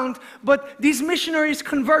difficult ground, but these missionaries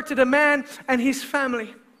converted a man and his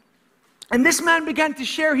family. And this man began to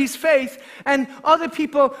share his faith, and other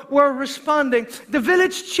people were responding. The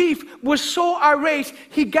village chief was so irate,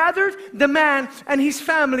 he gathered the man and his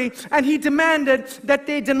family, and he demanded that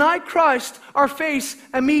they deny Christ or face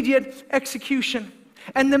immediate execution.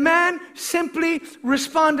 And the man simply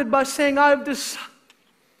responded by saying, I've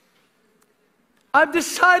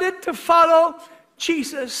decided to follow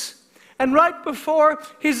Jesus. And right before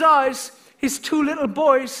his eyes, his two little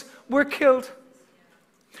boys were killed.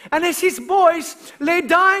 And as his boys lay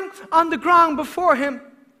dying on the ground before him,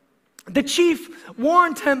 the chief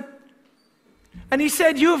warned him. And he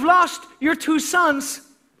said, you have lost your two sons.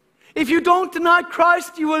 If you don't deny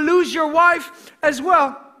Christ, you will lose your wife as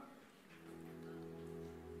well.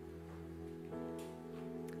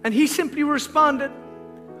 And he simply responded,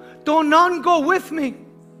 though none go with me,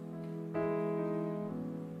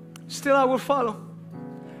 still I will follow.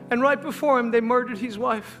 And right before him, they murdered his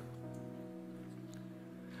wife.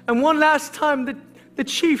 And one last time, the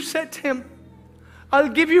chief said to him, I'll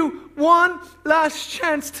give you one last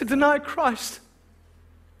chance to deny Christ.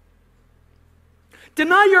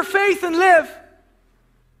 Deny your faith and live.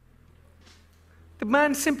 The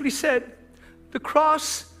man simply said, the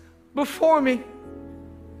cross before me,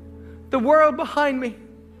 the world behind me,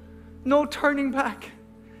 no turning back.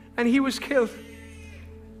 And he was killed.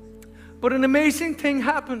 But an amazing thing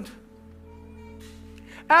happened.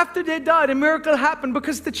 After they died, a miracle happened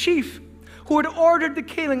because the chief who had ordered the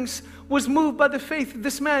killings was moved by the faith of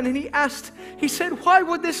this man. And he said, why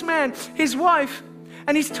would this man, his wife,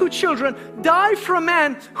 and his two children die for a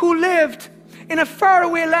man who lived in a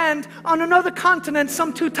faraway land on another continent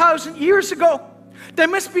some 2,000 years ago? There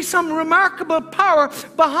must be some remarkable power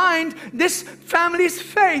behind this family's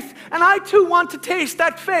faith. And I too want to taste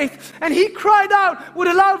that faith. And he cried out with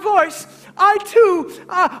a loud voice, I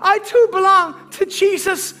too belong to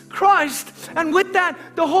Jesus Christ. And with that,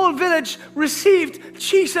 the whole village received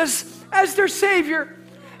Jesus as their Savior.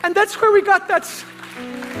 And that's where we got that.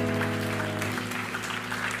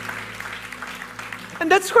 And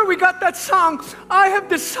that's where we got that song, I have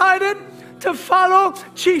decided to follow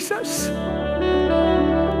Jesus.